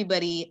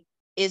everybody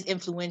is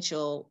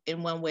influential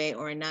in one way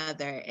or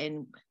another,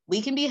 and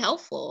we can be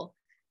helpful.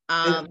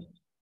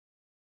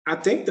 I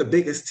think the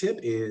biggest tip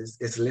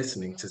is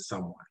listening to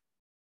someone.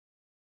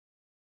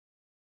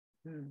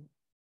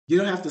 You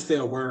don't have to say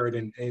a word,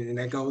 and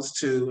that goes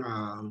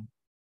to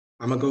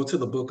I'm going to go to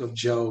the book of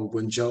Job.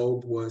 When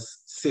Job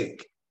was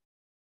sick,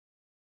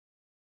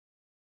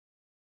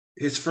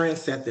 his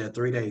friends sat there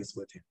 3 days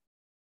with him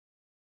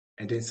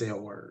and didn't say a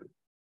word.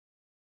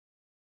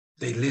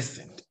 They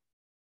listened.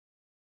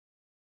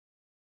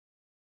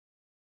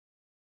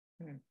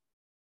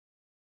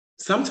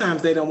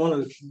 Sometimes they don't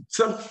want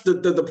to.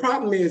 The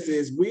problem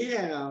is we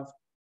have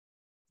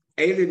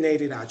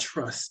alienated our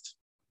trust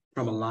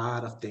from a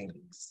lot of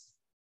things.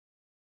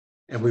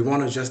 And we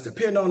want to just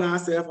depend on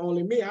ourselves,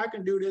 only me, I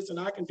can do this and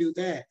I can do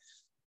that.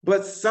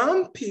 But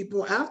some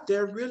people out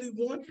there really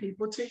want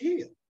people to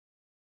heal,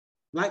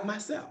 like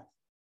myself.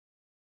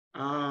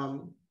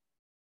 And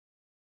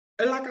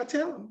like I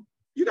tell them,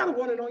 you got to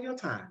want it on your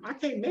time. I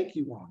can't make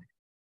you want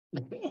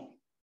it.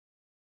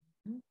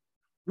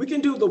 We can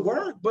do the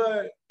work,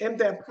 but in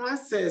that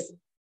process,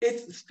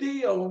 it's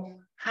still,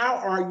 how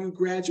are you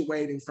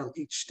graduating from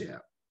each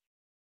step?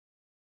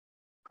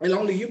 And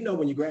only you know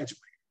when you graduate.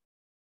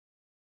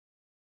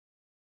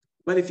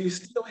 But if you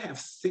still have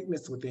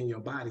sickness within your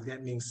body,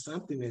 that means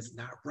something is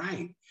not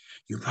right.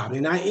 You're probably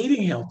not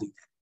eating healthy.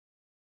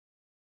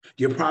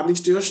 You're probably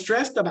still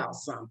stressed about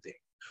something.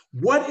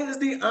 What is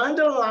the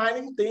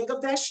underlying thing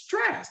of that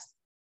stress?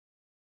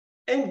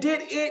 And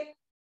did it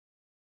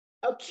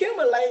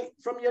accumulate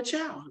from your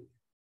childhood?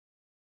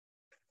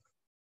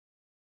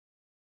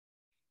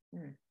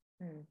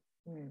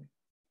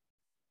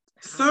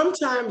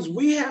 Sometimes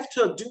we have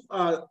to do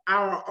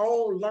our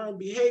own learned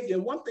behavior.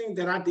 And one thing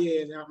that I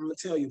did, and I'm going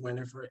to tell you,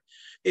 Winifred,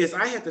 is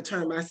I had to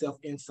turn myself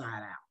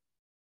inside out.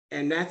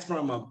 And that's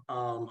from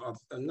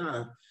not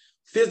a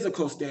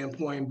physical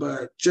standpoint,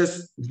 but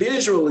just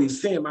visually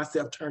seeing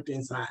myself turned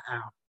inside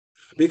out.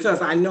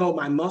 Because I know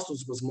my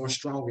muscles was more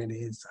strong in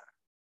the inside.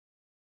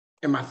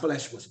 And my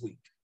flesh was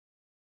weak.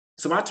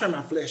 So I turned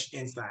my flesh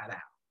inside out.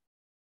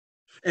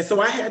 And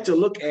so I had to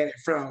look at it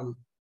from,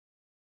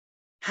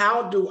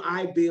 how do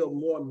I build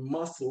more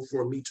muscle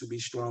for me to be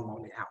strong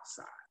on the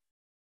outside?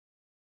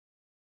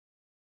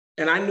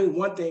 And I knew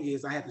one thing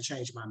is I had to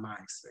change my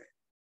mindset.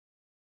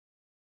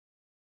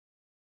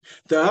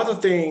 The other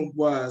thing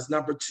was,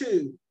 number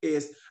 2,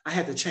 is I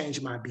had to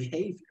change my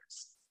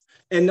behaviors.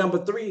 And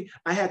number 3,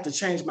 I had to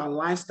change my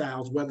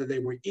lifestyles, whether they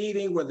were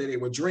eating, whether they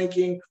were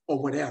drinking,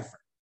 or whatever,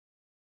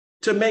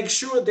 to make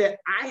sure that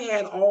I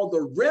had all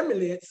the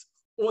remnants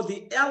or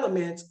the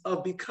elements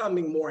of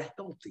becoming more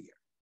healthier.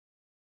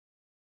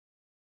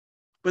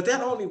 But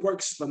that only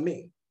works for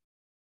me.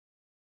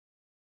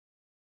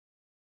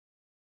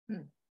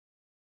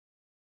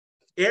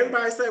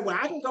 Everybody say, well,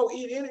 I can go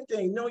eat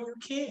anything. No, you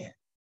can't.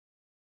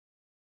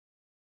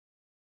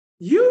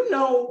 You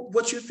know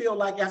what you feel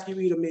like after you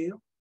eat a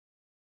meal.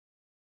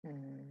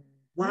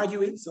 Why are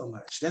you eating so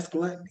much? That's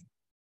gluttony.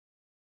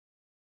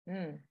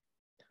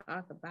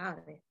 Talk about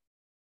it.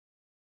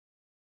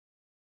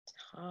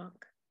 Talk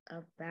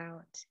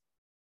about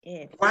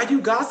it. Why are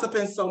you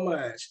gossiping so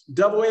much?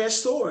 Double-edged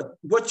sword.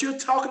 What you're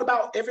talking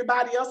about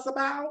everybody else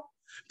about,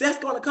 that's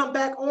going to come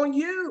back on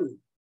you.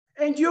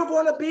 And you're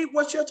going to be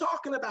what you're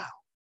talking about.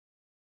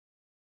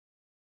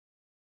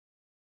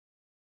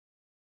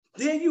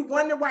 Then you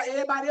wonder why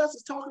everybody else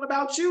is talking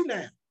about you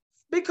now.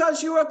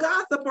 Because you're a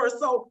gossiper.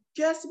 So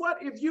guess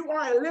what? If you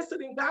are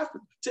eliciting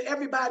gossip to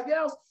everybody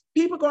else,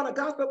 people are going to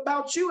gossip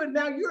about you. And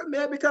now you're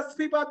mad because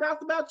people are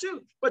gossiping about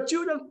you. But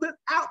you done put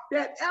out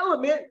that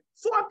element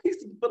for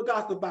people to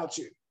gossip about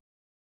you.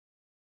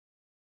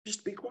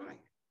 Just be quiet.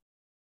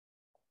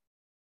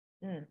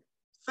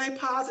 Say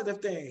positive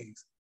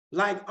things.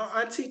 Like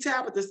Auntie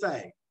Tabitha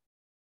say,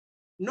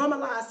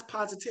 normalize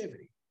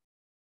positivity.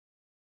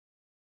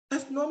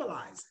 Let's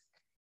normalize it.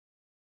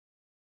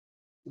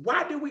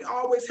 Why do we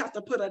always have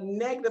to put a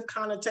negative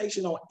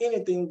connotation on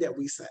anything that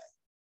we say?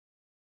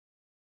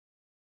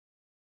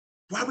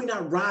 Why are we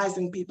not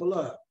rising people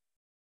up?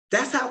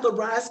 That's how the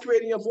Rise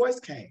Creating Your Voice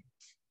came.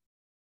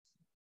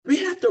 We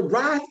have to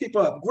rise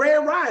people up.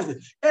 Grand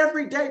rising.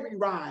 Every day we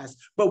rise,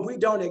 but we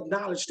don't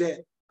acknowledge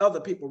that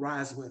other people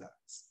rise with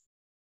us.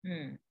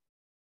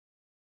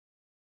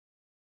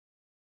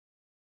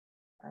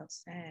 Well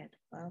said.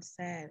 Well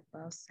said.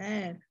 Well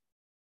said.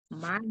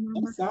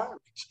 I'm sorry.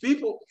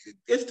 People,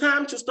 it's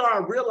time to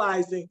start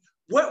realizing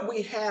what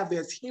we have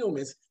as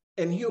humans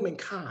and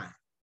humankind.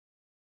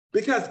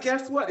 Because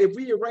guess what? If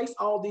we erase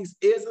all these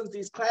isms,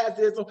 these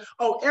classisms,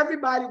 oh,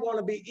 everybody want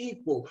to be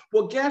equal.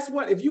 Well, guess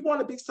what? If you want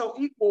to be so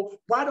equal,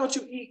 why don't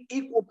you eat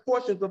equal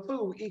portions of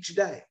food each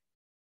day?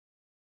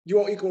 You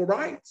want equal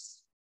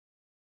rights?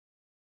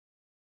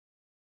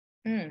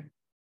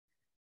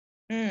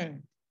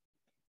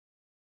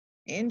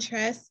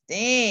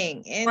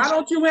 Interesting. Why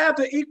don't you have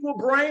the equal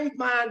brain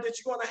mind that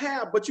you're going to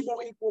have, but you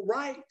want equal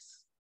rights?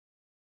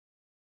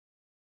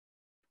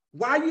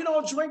 Why you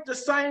don't drink the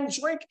same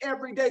drink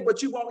every day,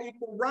 but you want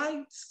equal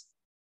rights?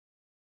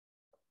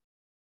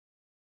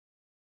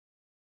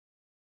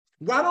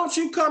 Why don't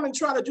you come and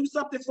try to do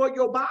something for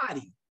your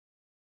body,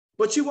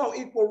 but you want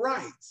equal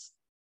rights?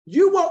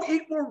 You want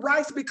equal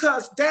rights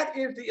because that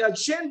is the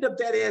agenda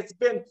that has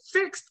been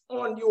fixed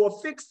on you or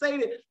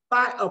fixated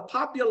by a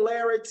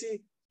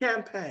popularity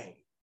campaign.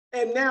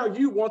 And now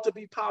you want to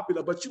be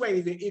popular, but you ain't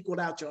even equaled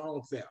out your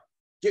own self.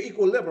 Your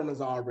equilibrium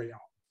is already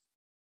off.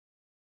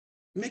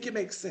 Make it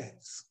make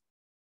sense.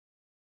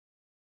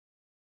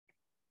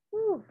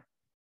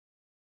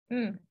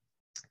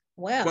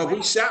 Well,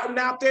 we shouting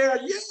out there,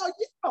 yeah.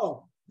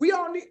 We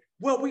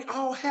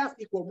all have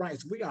equal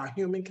rights. We are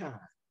humankind.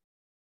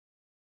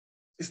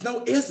 It's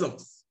no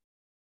isms.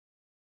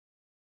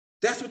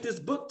 That's what this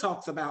book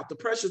talks about, the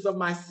pressures of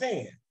my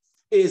sin.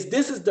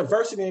 This is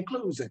diversity and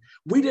inclusion.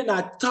 We did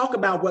not talk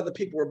about whether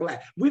people were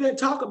Black. We didn't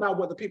talk about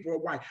whether people were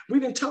white.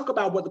 We didn't talk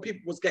about whether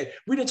people was gay.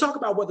 We didn't talk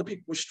about whether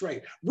people were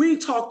straight. We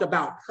talked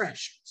about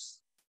pressures.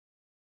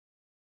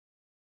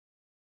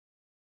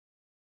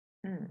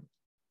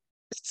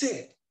 That's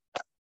it.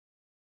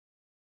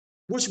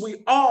 Which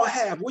we all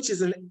have, which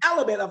is an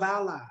element of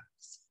our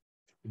lives.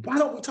 Why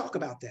don't we talk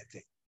about that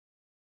thing?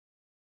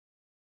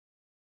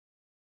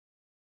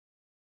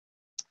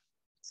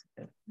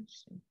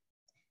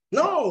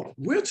 No,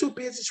 we're too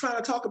busy trying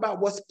to talk about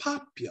what's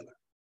popular.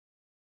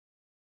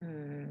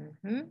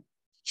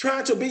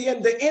 Trying to be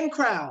in the in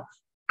crowd.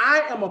 I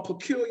am a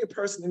peculiar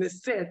person, and it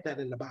says that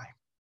in the Bible.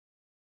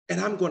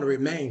 And I'm going to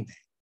remain that.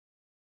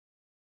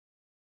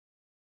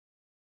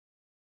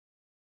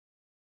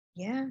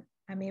 Yeah.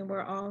 I mean,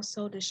 we're all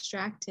so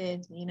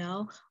distracted, you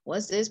know,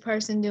 what's this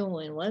person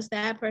doing? What's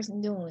that person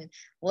doing?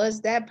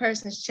 What's that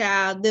person's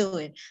child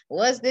doing?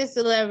 What's this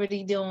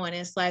celebrity doing?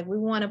 It's like we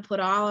want to put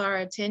all our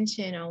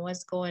attention on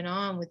what's going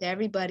on with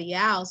everybody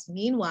else.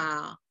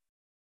 Meanwhile,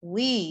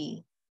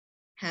 we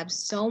have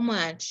so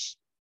much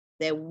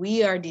that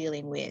we are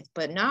dealing with,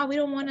 but no, we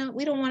don't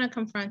want to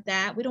confront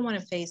that. We don't want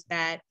to face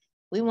that.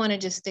 We want to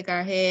just stick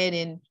our head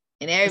in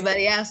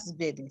everybody else's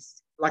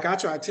business. Like I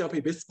try to tell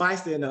people, it's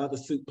spicy in the other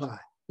soup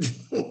pot.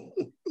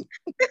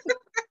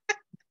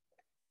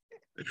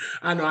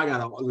 I know I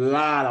got a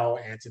lot of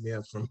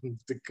antonyms from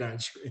the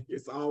country.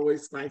 It's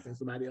always spicy in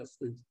somebody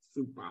else's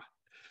soup pot.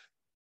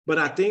 But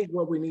I think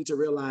what we need to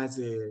realize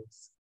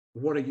is,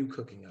 what are you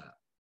cooking up?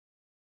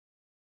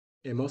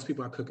 And most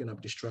people are cooking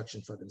up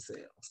destruction for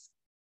themselves.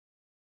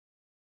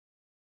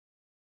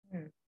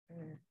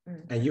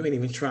 And you ain't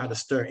even try to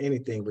stir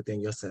anything within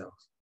yourself.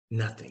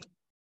 Nothing.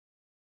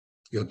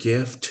 Your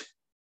gift,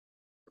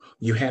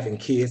 you having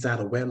kids out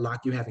of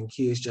wedlock, you having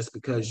kids just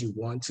because you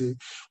want to.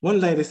 One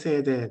lady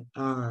said that,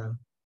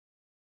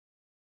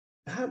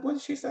 what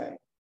did she say?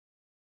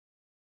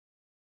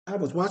 I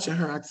was watching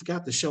her, I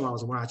forgot the show I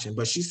was watching,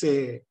 but she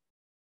said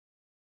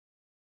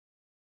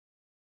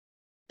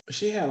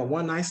she had a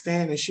one-night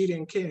stand and she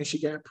didn't care and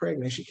she got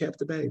pregnant, she kept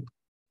the baby.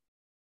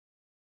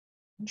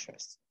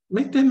 Interesting.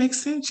 Make that make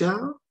sense,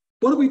 y'all.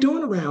 What are we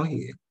doing around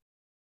here?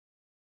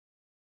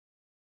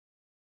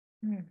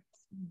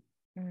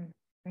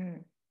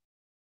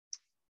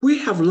 We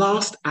have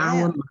lost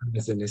our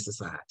minds in this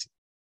society.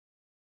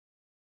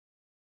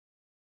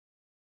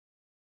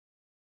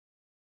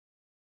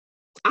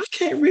 I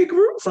can't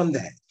regroup from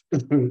that.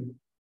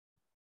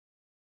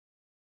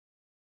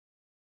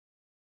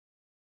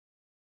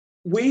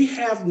 We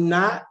have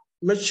not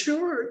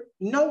matured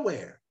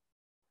nowhere.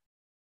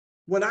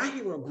 When I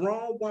hear a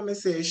grown woman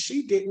say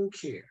she didn't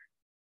care,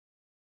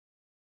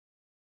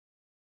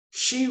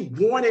 she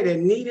wanted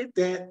and needed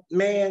that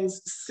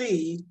man's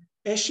seed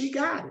and she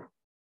got it.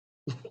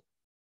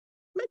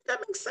 Make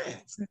that make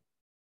sense.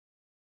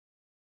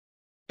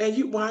 And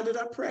you winded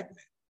up pregnant.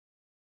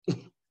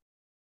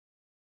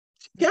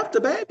 Kept the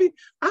baby.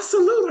 I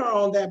salute her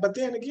on that. But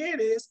then again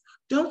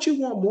don't you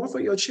want more for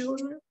your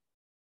children?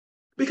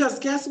 Because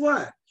guess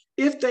what?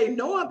 If they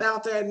know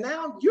about that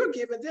now, you're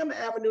giving them an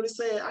avenue to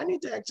say, I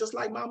need to act just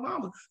like my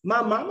mama.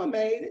 My mama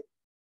made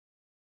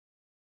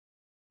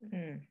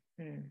it.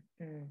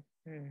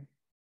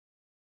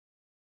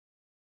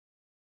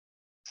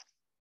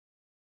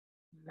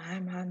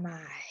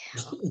 My.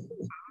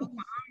 All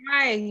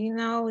right, you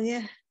know,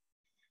 yeah.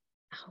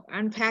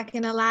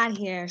 Unpacking a lot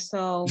here,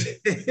 so.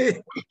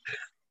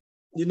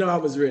 You know I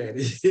was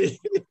ready.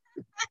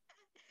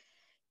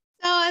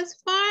 So as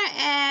far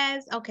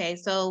as, okay,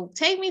 so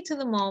take me to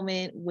the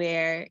moment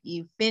where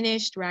you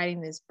finished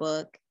writing this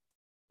book.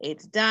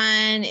 It's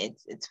done,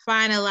 it's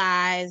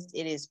finalized,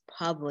 it is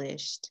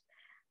published.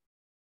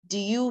 Do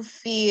you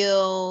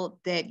feel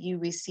that you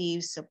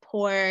received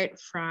support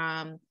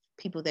from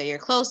people that you're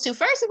close to?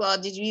 First of all,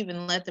 did you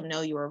even let them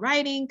know you were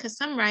writing? Because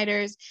some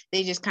writers,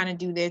 they just kind of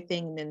do their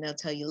thing and then they'll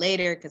tell you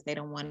later because they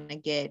don't want to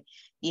get,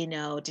 you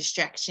know,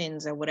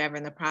 distractions or whatever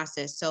in the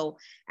process. So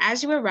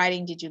as you were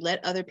writing, did you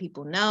let other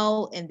people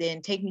know? And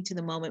then take me to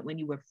the moment when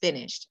you were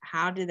finished.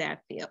 How did that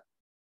feel?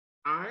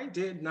 I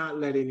did not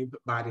let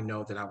anybody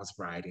know that I was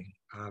writing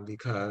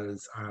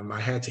because I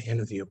had to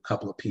interview a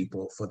couple of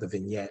people for the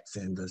vignettes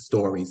and the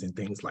stories and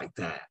things like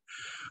that.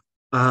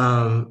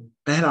 I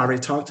had already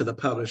talked to the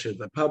publisher.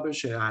 The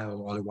publisher, I was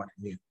the only one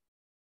that knew.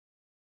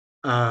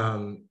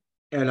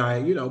 And I,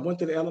 went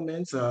through the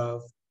elements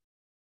of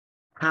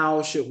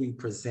how should we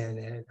present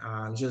it,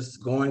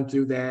 just going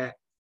through that.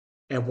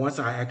 And once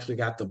I actually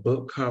got the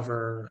book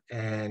cover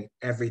and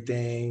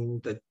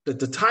everything,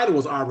 the title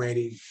was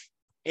already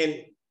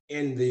in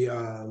the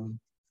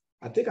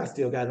I think I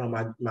still got it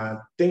on my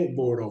think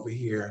board over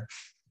here.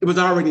 It was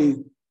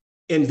already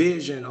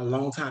envisioned a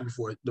long time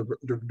before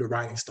the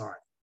writing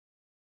started.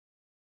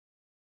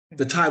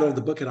 The title of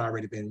the book had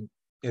already been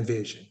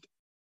envisioned.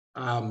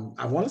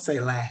 I want to say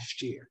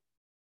last year.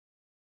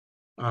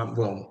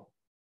 Well,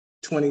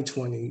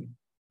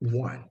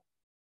 2021.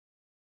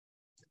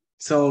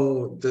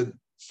 So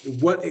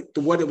what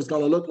it was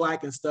going to look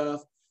like and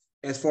stuff,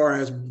 as far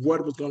as what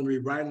it was going to be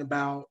writing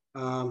about,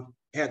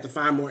 had to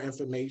find more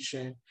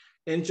information,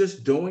 and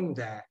just doing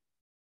that.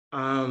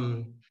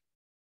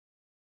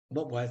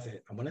 What was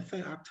it? I want to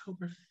say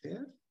October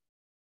 5th.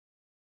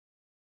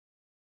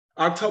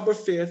 October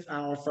 5th,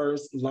 our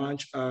first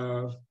launch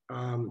of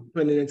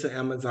putting it into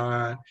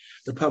Amazon,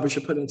 the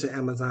publisher put it into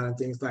Amazon and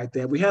things like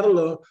that. We had a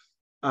little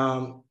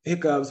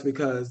hiccups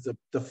because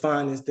the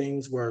font and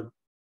things were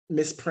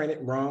misprinted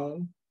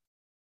wrong,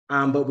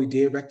 but we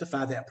did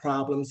rectify that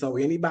problem. So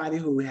anybody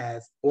who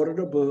has ordered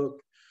a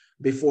book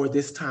before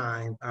this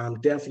time,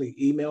 definitely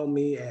email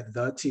me at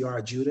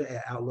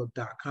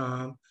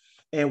thetrjudah@outlook.com.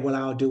 And what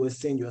I'll do is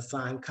send you a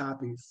signed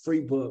copy,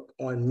 free book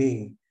on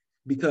me,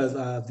 because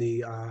of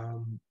the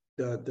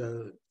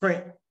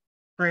print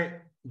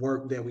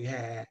work that we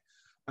had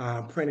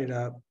printed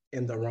up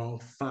in the wrong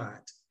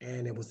font,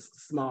 and it was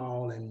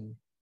small and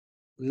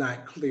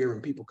not clear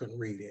and people couldn't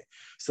read it.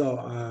 So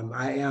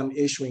I am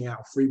issuing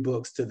out free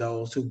books to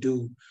those who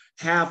do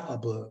have a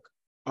book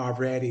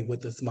already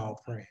with the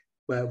small print.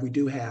 But we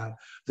do have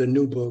the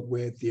new book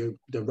with the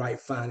right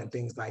font and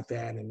things like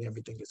that, and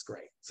everything is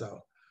great.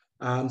 So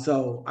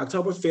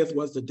October 5th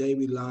was the day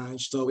we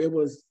launched. So it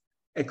was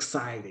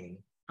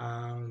exciting.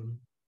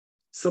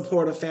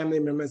 Support of family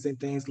members and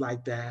things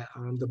like that.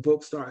 The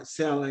book started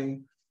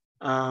selling.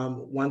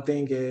 One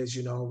thing is,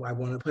 I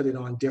want to put it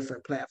on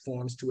different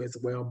platforms too as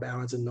well,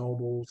 Barnes and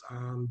Nobles,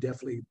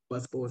 definitely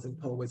Busboys and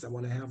Poets. I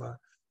want to have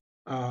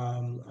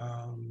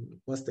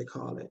what's they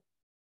call it?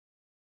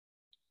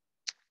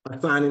 A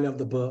signing of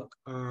the book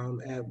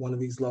at one of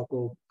these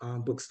local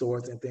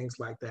bookstores and things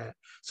like that.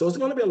 So it's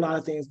going to be a lot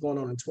of things going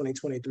on in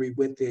 2023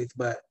 with this,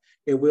 but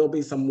it will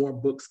be some more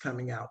books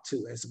coming out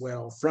too as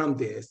well from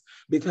this,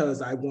 because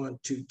I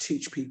want to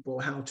teach people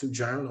how to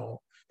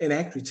journal and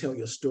actually tell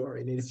your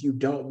story. And if you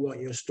don't want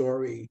your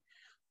story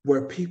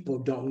where people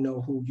don't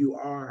know who you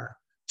are,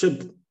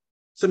 to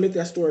submit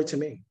that story to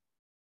me.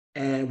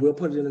 And we'll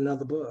put it in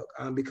another book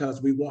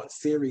because we want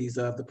series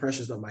of The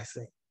Pressures of My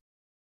Sin.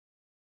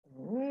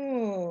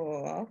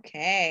 Ooh,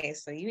 okay.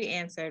 So you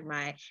answered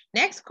my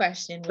next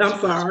question. I'm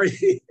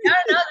sorry. No,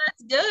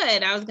 that's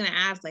good. I was going to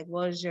ask, what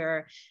was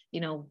your,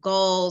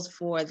 goals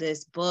for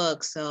this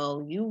book?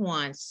 So you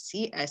want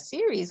a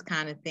series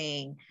kind of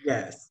thing.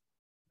 Yes.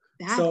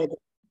 So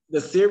the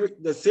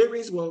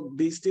series will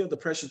be still The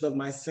Pressures of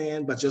My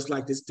Sin, but just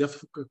like this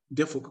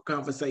difficult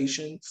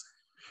conversations,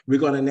 we're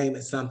going to name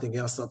it something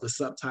else. So the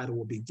subtitle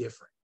will be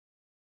different.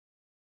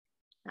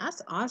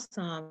 That's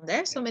awesome.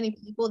 There's so many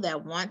people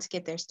that want to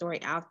get their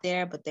story out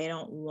there, but they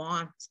don't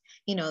want,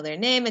 their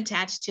name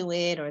attached to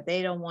it, or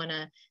they don't want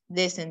to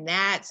this and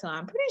that. So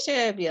I'm pretty sure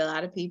there'd be a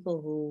lot of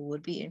people who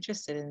would be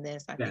interested in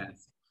this.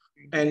 Yes.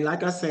 And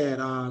like I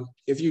said,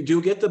 if you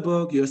do get the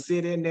book, you'll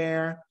sit in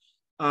there.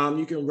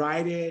 You can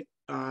write it.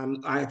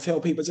 I tell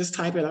people, just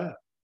type it up.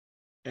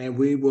 And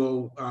we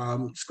will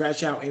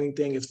scratch out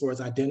anything as far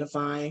as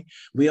identifying.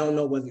 We don't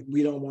want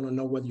to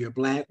know whether you're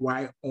Black,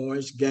 white,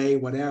 orange, gay,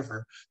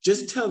 whatever.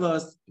 Just tell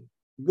us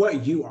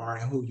what you are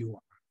and who you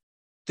are.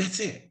 That's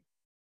it.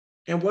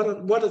 And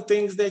what are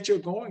things that you're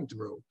going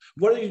through?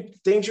 What are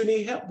things you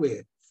need help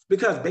with?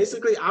 Because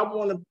basically, I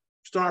want to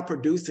start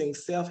producing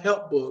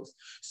self-help books.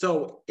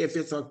 So if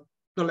it's a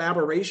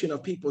collaboration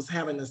of people's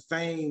having the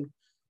same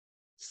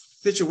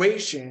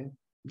situation,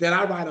 then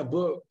I write a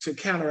book to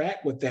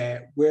counteract with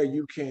that, where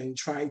you can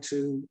try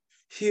to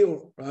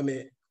heal from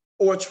it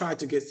or try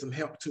to get some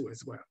help too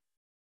as well.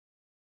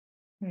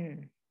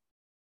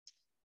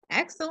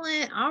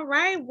 Excellent. All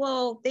right.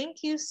 Well,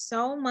 thank you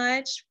so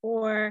much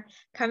for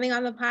coming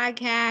on the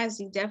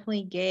podcast. You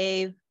definitely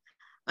gave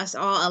us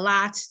all a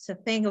lot to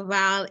think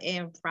about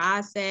and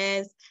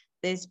process.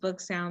 This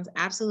book sounds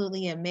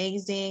absolutely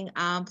amazing.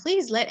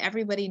 Please let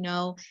everybody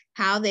know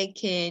how they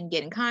can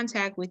get in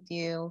contact with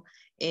you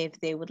if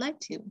they would like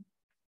to.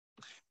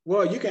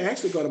 Well, you can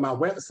actually go to my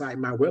website.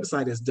 My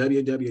website is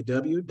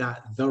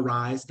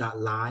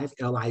www.therise.live,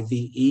 Live.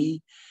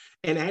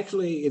 And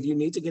actually, if you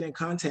need to get in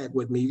contact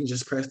with me, you can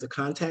just press the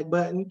contact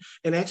button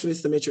and actually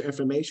submit your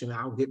information.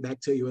 I'll get back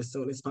to you as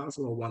soon as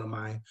possible. One of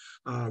my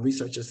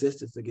research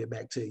assistants to get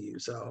back to you.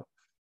 So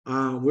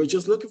we're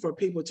just looking for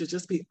people to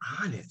just be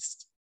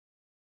honest.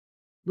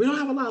 We don't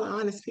have a lot of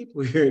honest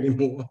people here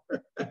anymore.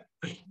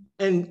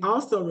 And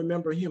also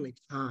remember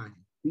humankind.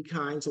 Be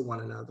kind to one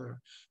another.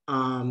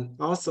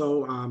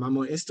 Also, I'm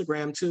on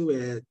Instagram too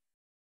at,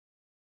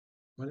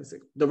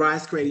 The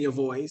Rise Creating Your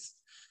Voice.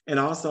 And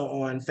also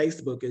on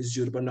Facebook is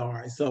Judah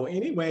Bernard. So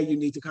anyway, you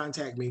need to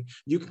contact me,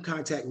 you can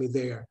contact me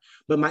there.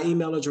 But my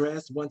email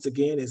address, once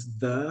again, is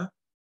THETR,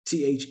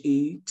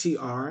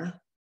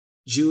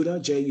 Judah,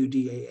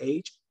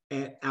 JUDAH,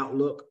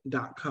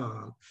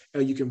 outlook.com,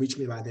 or you can reach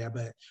me by there.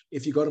 But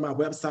if you go to my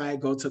website,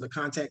 go to the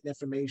contact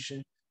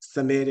information,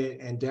 submit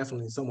it, and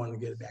definitely someone will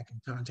get back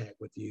in contact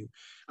with you.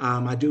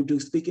 I do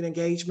speaking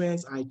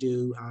engagements. I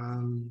do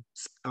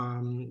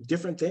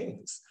different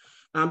things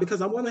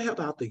because I want to help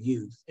out the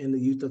youth and the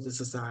youth of the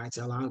society.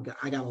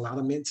 I got a lot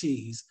of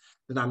mentees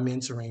that I'm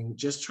mentoring,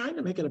 just trying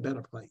to make it a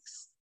better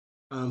place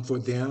for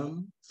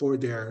them, for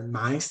their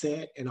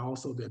mindset, and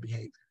also their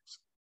behavior.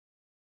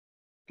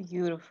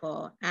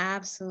 Beautiful.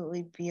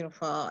 Absolutely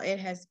beautiful. It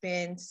has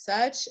been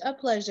such a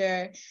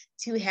pleasure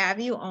to have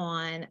you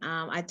on.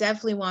 I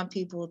definitely want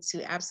people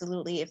to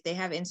absolutely, if they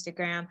have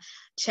Instagram,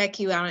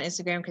 check you out on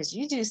Instagram because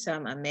you do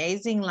some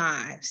amazing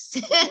lives.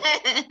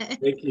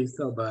 Thank you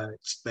so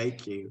much.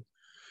 Thank you.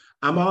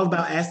 I'm all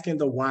about asking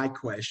the why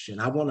question.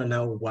 I want to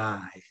know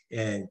why.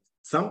 And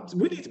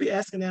we need to be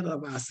asking that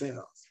of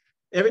ourselves.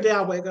 Every day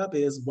I wake up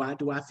is, why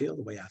do I feel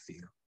the way I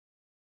feel?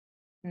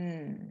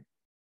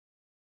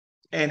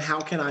 And how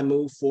can I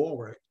move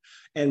forward?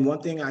 And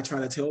one thing I try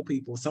to tell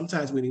people,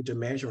 sometimes we need to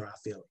measure our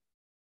feeling.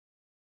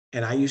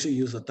 And I usually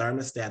use a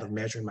thermostat of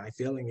measuring my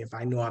feeling. If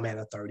I know I'm at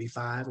a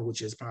 35,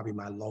 which is probably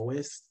my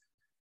lowest,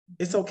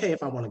 it's okay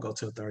if I want to go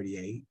to a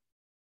 38.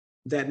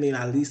 That means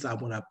at least I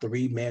went up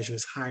 3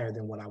 measures higher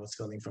than what I was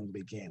feeling from the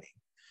beginning.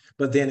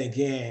 But then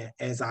again,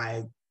 as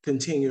I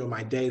continue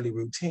my daily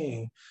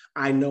routine,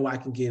 I know I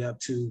can get up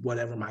to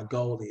whatever my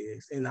goal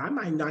is. And I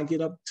might not get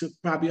up to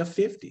probably a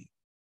 50.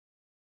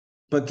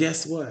 But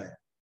guess what?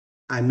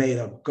 I made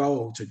a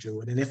goal to do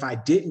it. And if I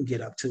didn't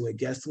get up to it,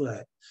 guess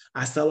what?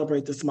 I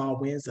celebrate the small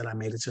wins that I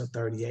made it to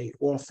 38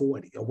 or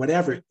 40 or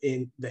whatever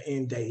in the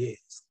end day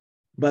is.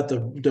 But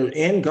the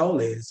end goal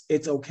is,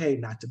 it's okay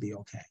not to be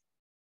okay.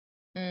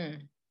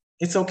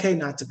 It's okay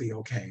not to be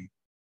okay.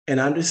 And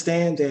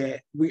understand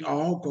that we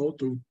all go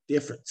through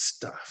different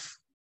stuff,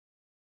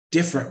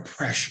 different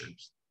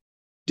pressures,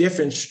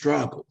 different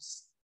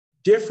struggles,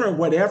 different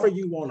whatever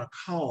you want to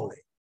call it.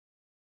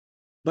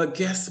 But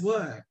guess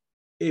what?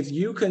 If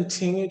you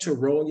continue to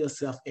roll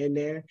yourself in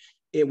there,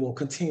 it will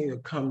continue to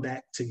come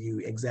back to you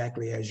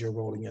exactly as you're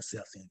rolling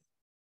yourself in.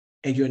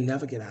 And you'll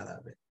never get out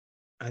of it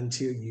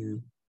until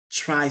you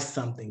try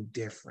something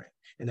different.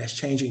 And that's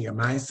changing your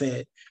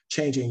mindset,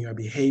 changing your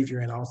behavior,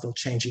 and also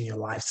changing your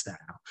lifestyle.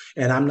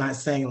 And I'm not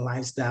saying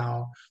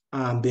lifestyle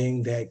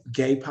being that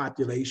gay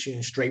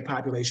population, straight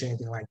population,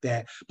 anything like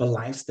that, but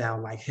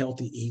lifestyle like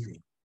healthy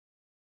eating,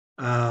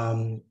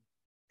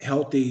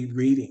 healthy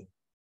reading.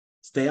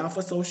 Stay off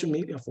of social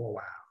media for a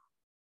while.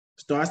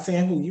 Start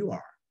saying who you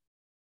are.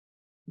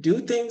 Do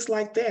things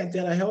like that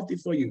are healthy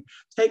for you.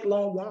 Take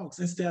long walks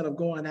instead of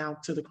going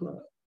out to the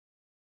club.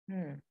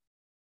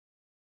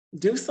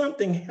 Do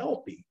something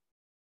healthy.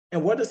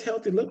 And what does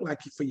healthy look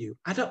like for you?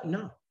 I don't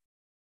know.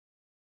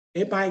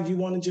 It might you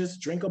want to just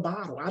drink a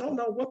bottle. I don't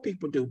know what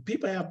people do.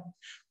 People have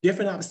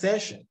different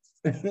obsessions.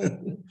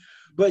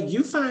 But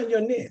you find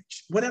your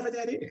niche, whatever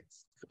that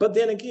is. But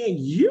then again,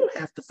 you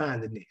have to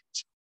find the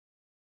niche.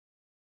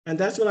 And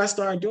that's what I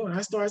started doing.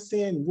 I started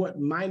seeing what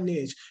my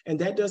niche, and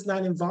that does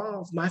not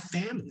involve my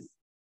family.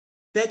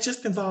 That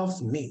just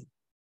involves me.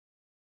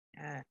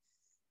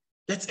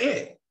 That's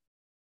it.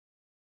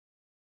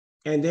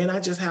 And then I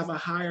just have a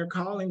higher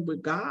calling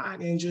with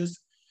God and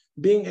just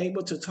being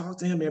able to talk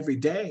to him every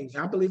day.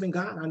 I believe in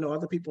God. I know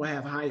other people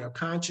have higher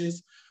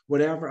conscious,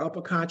 whatever,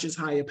 upper conscious,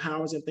 higher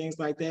powers and things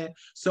like that.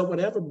 So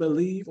whatever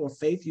belief or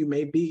faith you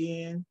may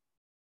be in,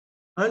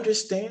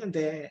 understand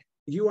that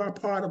you are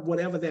part of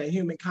whatever that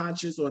human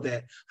conscious or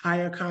that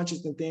higher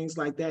conscious and things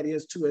like that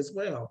is too as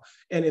well.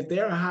 And if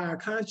they're a higher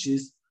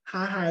conscious,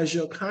 how high is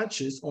your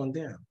conscious on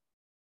them?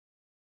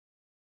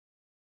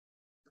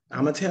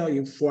 I'm going to tell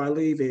you before I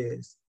leave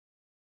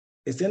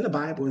it's in the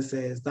Bible. It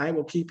says, "Thy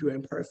will keep you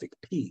in perfect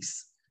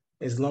peace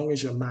as long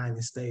as your mind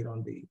is stayed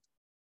on thee."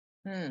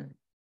 And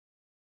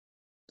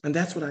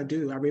that's what I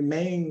do. I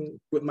remain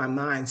with my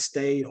mind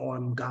stayed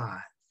on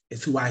God.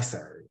 It's who I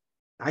serve.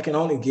 I can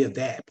only give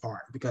that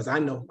part because I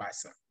know who I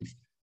serve.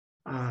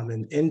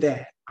 And in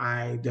that,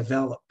 I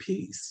develop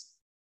peace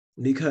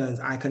because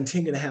I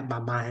continue to have my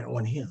mind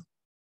on him.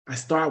 I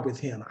start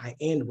with him. I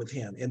end with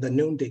him. In the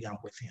noonday, I'm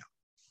with him.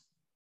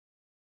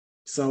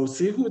 So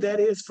see who that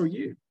is for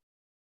you.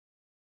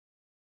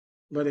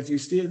 But if you're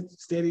still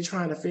steady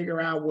trying to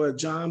figure out what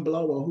John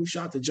Blow or who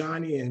shot the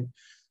Johnny and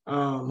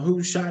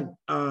who shot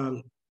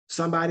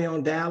somebody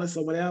on Dallas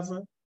or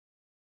whatever,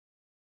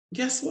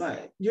 guess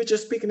what? You're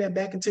just speaking that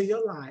back into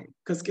your life.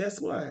 Because guess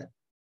what?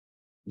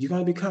 You're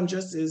going to become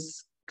just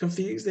as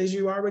confused as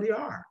you already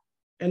are.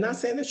 And not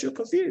saying that you're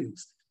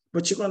confused,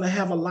 but you're going to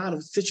have a lot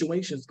of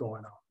situations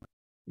going on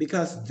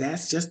because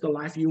that's just the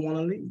life you want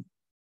to lead.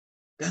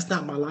 That's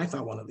not my life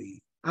I want to lead.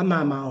 I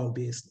mind my own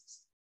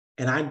business.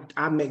 And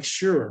I make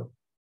sure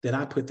that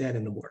I put that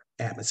in the work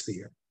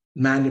atmosphere,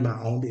 minding my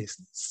own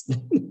business.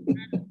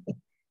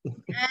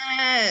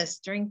 Yes,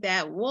 drink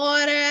that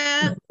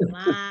water,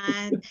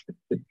 mind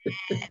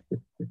that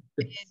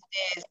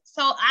business.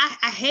 So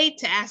I hate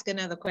to ask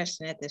another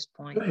question at this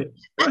point. Go ahead.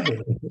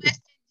 Question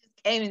just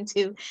came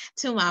into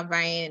my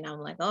brain, and I'm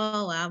like,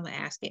 oh, well, I'm gonna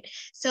ask it.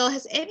 So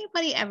has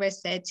anybody ever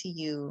said to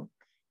you,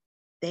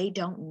 they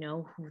don't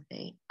know who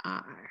they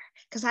are?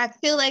 Because I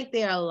feel like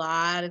there are a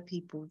lot of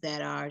people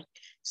that are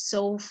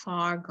so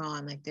far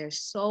gone, like they're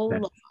so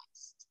lost.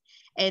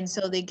 And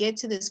so they get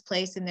to this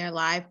place in their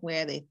life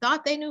where they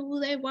thought they knew who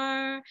they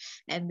were,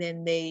 and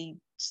then they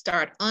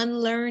start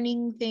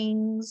unlearning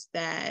things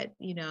that,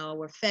 you know,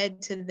 were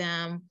fed to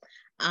them.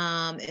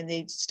 And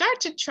they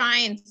start to try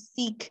and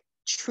seek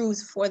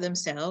truth for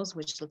themselves,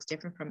 which looks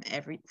different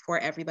for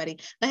everybody.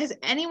 But has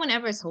anyone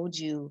ever told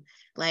you,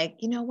 like,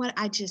 you know what,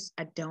 I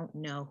don't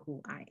know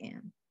who I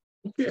am?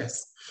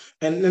 Yes.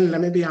 And then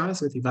let me be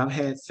honest with you. I've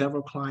had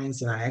several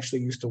clients, and I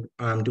actually used to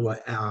do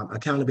an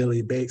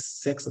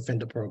accountability-based sex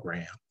offender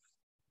program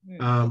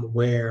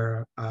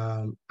where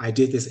I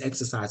did this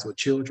exercise with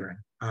children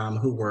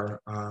who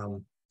were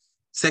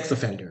sex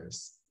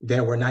offenders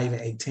that were not even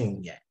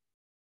 18 yet.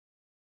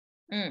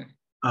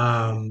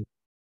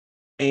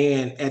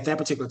 And at that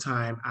particular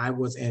time, I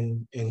was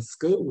in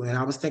school, and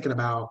I was thinking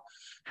about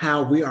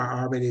how we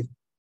are already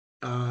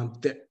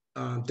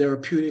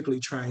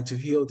therapeutically trying to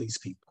heal these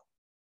people.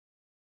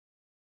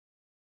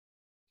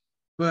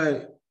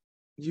 But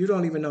you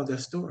don't even know their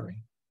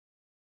story.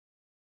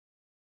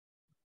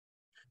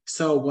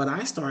 So what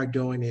I started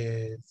doing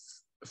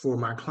is, for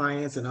my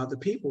clients and other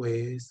people,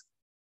 is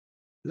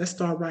let's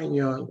start writing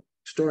your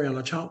story on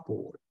a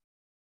chalkboard.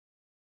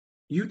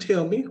 You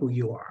tell me who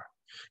you are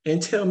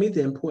and tell me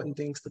the important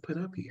things to put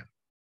up here,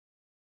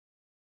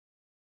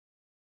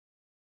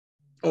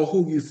 or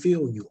who you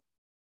feel you are.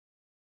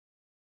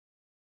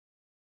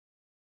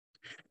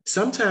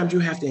 Sometimes you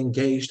have to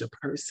engage the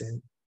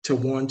person to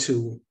want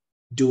to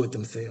do it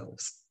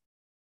themselves.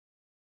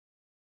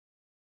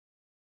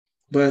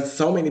 But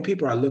so many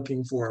people are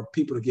looking for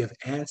people to give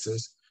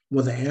answers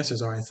when the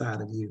answers are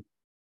inside of you.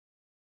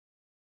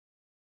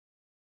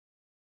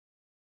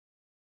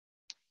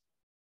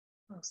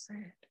 Well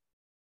said.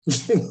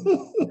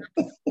 Well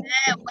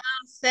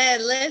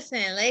said.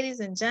 Listen, ladies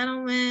and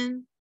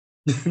gentlemen,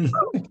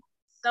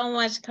 so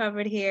much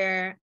covered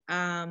here.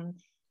 Again,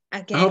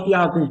 I hope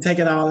y'all can take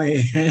it all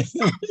in.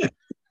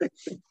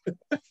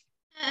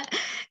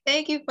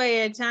 Thank you for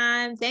your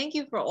time. Thank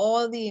you for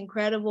all the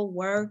incredible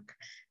work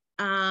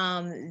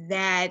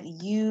that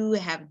you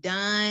have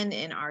done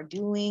and are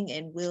doing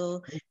and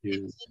will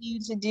continue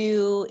to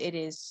do. It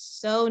is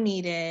so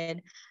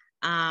needed.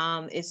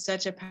 It's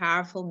such a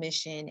powerful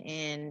mission,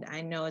 and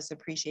I know it's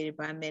appreciated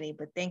by many.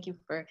 But thank you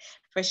for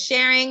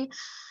sharing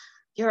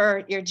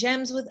your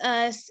gems with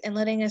us and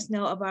letting us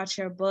know about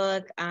your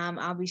book.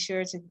 I'll be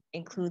sure to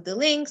include the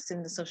links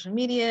and the social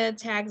media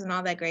tags and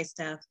all that great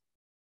stuff.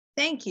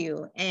 Thank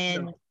you.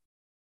 And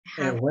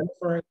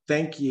Winifred,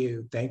 thank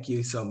you. Thank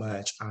you so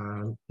much.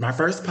 My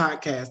first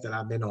podcast that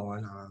I've been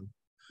on.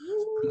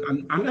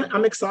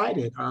 I'm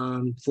excited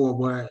for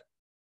what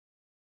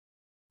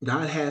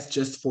God has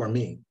just for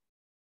me.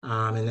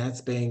 And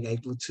that's being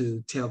able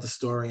to tell the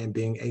story and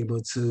being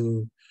able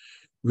to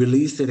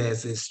release it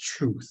as its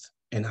truth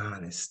and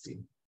honesty.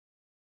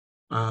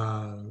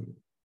 And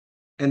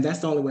that's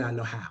the only way I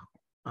know how.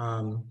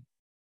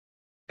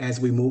 As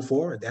we move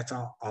forward, that's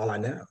all I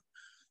know.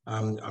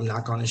 I'm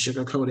not going to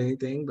sugarcoat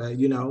anything, but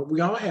you know,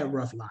 we all have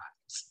rough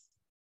lives.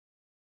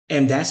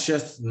 And that's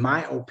just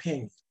my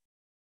opinion,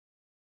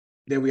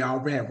 that we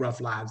all have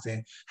rough lives,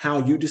 and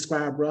how you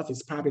describe rough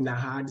is probably not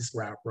how I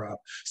describe rough.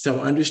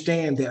 So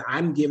understand that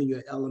I'm giving you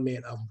an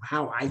element of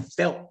how I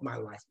felt my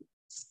life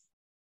was.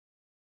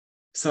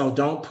 So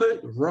don't put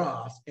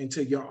rough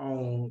into your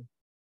own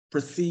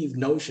perceived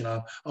notion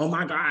of, oh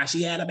my gosh,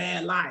 she had a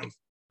bad life.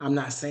 I'm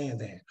not saying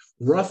that.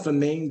 Rough for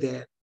me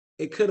that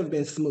it could have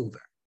been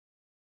smoother.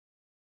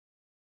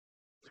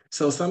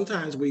 So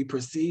sometimes we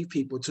perceive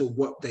people to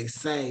what they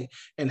say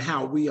and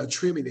how we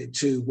attribute it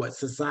to what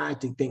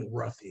society think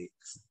rough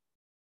is.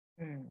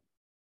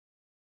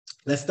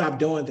 Let's stop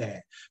doing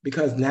that,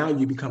 because now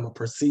you become a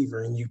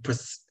perceiver,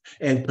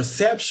 and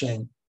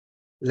perception.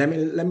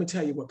 Let me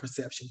tell you what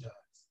perception does.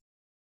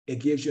 It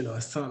gives you an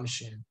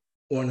assumption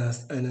or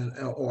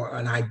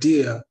an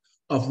idea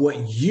of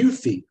what you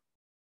feel.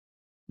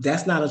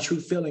 That's not a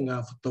true feeling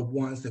of the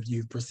ones that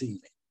you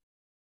perceive.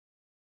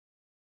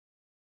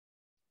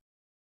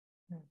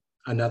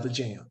 Another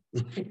gem.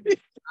 All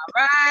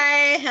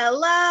right.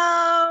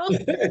 Hello.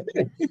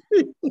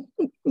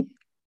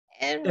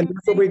 And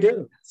that's what we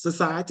do.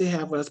 Society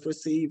have us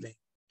perceiving.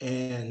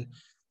 And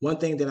one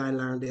thing that I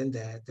learned in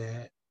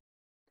that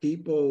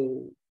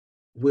people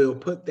will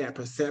put that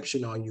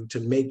perception on you to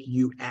make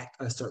you act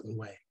a certain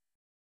way.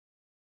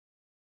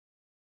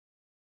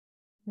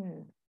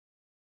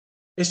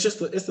 It's just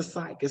it's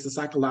a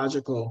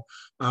psychological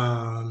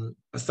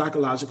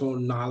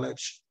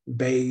knowledge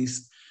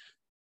based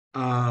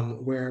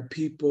where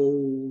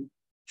people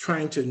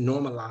trying to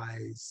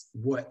normalize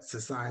what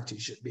society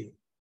should be.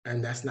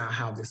 And that's not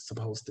how this is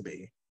supposed to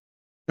be.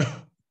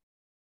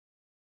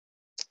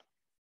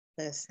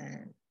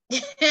 Listen, you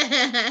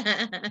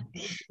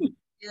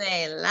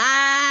ain't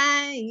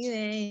lie. You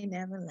ain't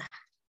never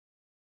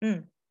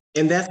lie.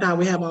 And that's how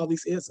we have all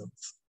these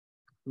isms,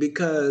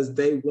 because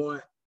they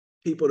want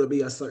people to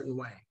be a certain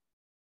way.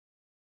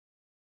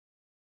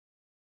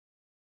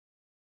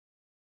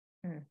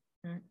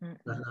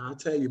 But I'll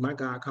tell you, my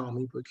God called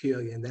me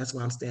peculiar, and that's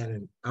why I'm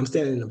standing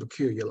in the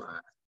peculiar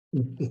line.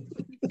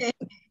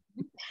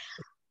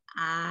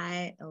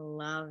 I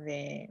love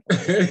it.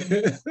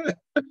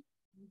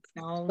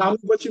 Call me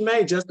what you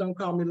may, just don't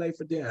call me late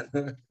for dinner.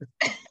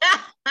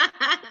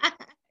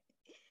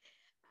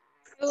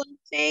 Well,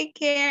 take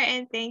care,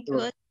 and thank you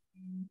for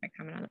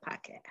coming on the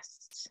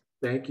podcast.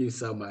 Thank you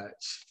so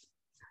much.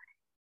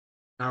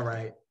 All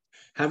right.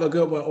 Have a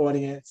good one,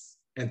 audience,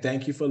 and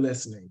thank you for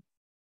listening.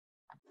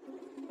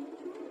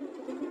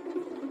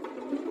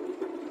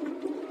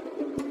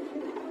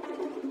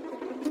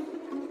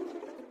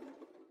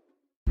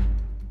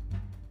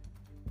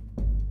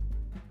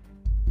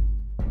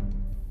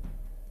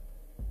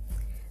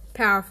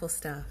 Powerful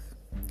stuff.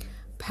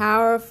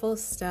 Powerful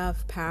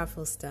stuff.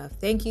 Powerful stuff.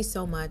 Thank you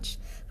so much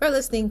for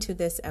listening to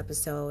this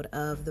episode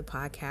of the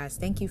podcast.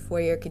 Thank you for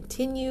your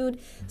continued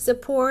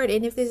support.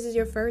 And if this is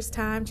your first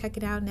time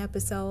checking out an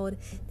episode,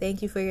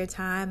 thank you for your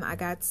time. I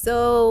got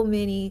so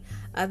many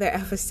other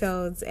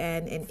episodes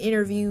and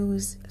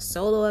interviews,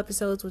 solo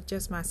episodes with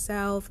just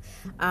myself.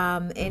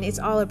 And it's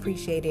all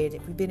appreciated.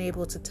 We've been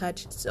able to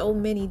touch so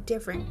many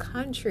different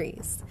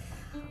countries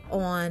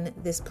on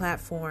this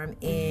platform,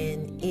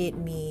 and it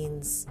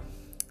means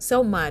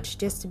so much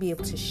just to be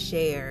able to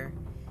share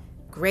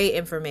great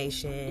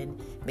information,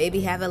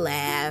 maybe have a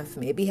laugh,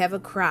 maybe have a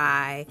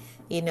cry,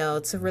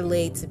 to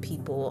relate to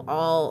people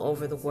all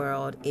over the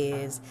world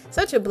is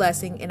such a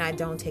blessing, and I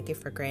don't take it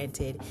for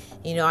granted.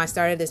 I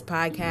started this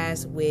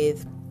podcast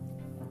with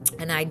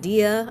an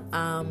idea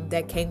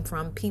that came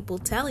from people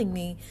telling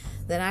me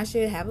that I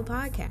should have a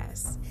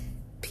podcast.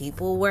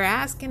 People were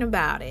asking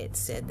about it,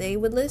 said they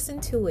would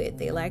listen to it,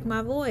 they like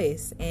my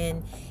voice,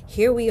 and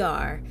here we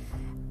are.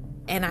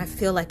 And I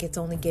feel like it's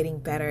only getting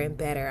better and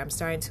better. I'm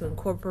starting to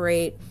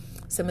incorporate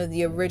some of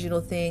the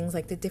original things,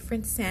 like the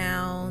different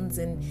sounds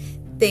and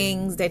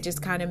things that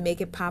just kind of make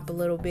it pop a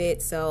little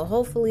bit. So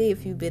hopefully,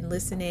 if you've been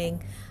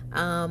listening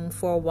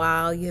for a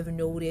while, you have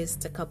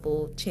noticed a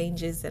couple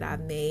changes that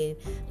I've made,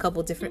 a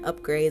couple different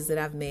upgrades that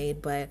I've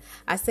made. But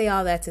I say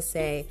all that to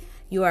say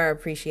you are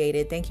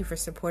appreciated. Thank you for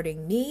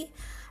supporting me.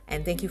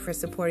 And thank you for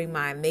supporting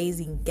my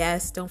amazing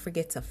guests. Don't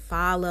forget to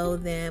follow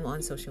them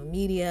on social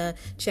media.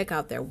 Check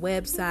out their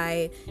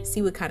website.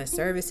 See what kind of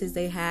services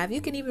they have.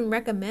 You can even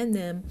recommend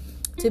them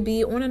to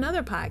be on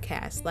another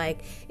podcast.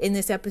 Like in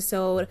this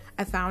episode,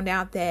 I found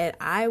out that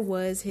I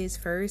was his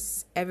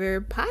first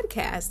ever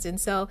podcast.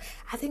 And so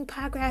I think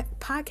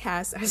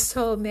podcasts are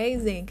so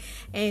amazing.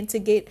 And to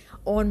get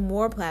on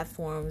more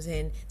platforms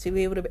and to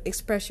be able to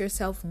express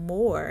yourself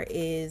more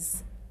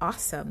is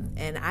awesome.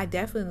 And I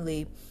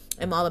definitely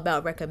am all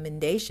about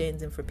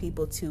recommendations and for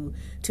people to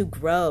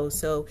grow.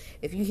 So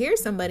if you hear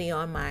somebody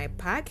on my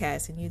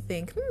podcast and you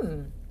think,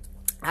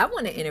 I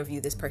want to interview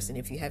this person,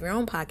 if you have your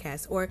own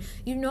podcast or a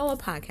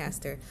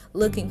podcaster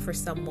looking for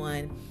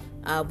someone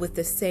with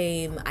the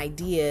same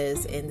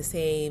ideas and the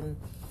same,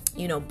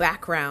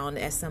 background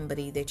as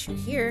somebody that you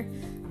hear,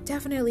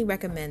 definitely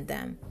recommend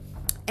them.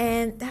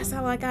 And that's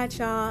all I got,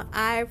 y'all.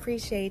 I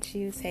appreciate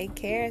you. Take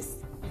care.